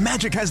place where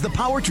magic has the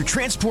power to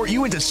transport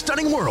you into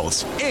stunning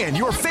worlds and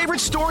your favorite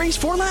stories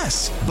for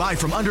less. Buy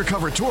from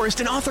Undercover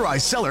Tourist, an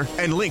authorized seller,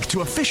 and link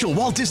to official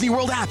Walt Disney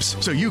World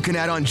apps so you can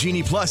add on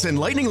Genie Plus and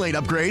Lightning Lane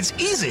upgrades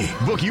easy.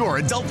 Book your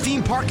adult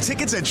theme park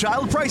tickets at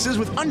child prices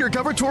with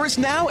Undercover Tourist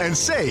now and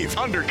save.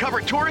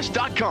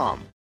 UndercoverTourist.com.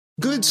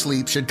 Good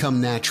sleep should come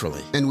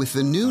naturally, and with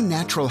the new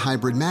Natural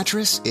Hybrid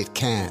mattress, it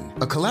can.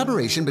 A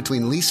collaboration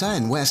between Lisa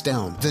and West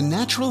Elm, the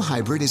Natural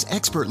Hybrid is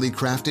expertly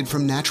crafted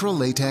from natural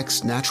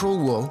latex, natural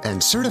wool,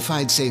 and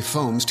certified safe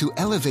foams to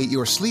elevate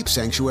your sleep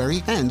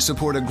sanctuary and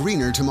support a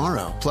greener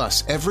tomorrow.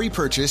 Plus, every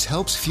purchase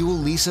helps fuel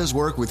Lisa's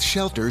work with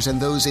shelters and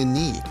those in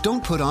need.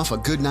 Don't put off a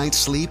good night's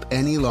sleep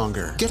any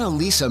longer. Get a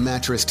Lisa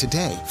mattress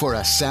today for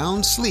a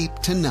sound sleep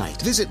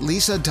tonight. Visit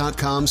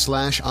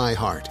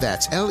lisa.com/iHeart.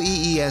 That's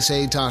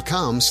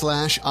LEESA.com/iHeart.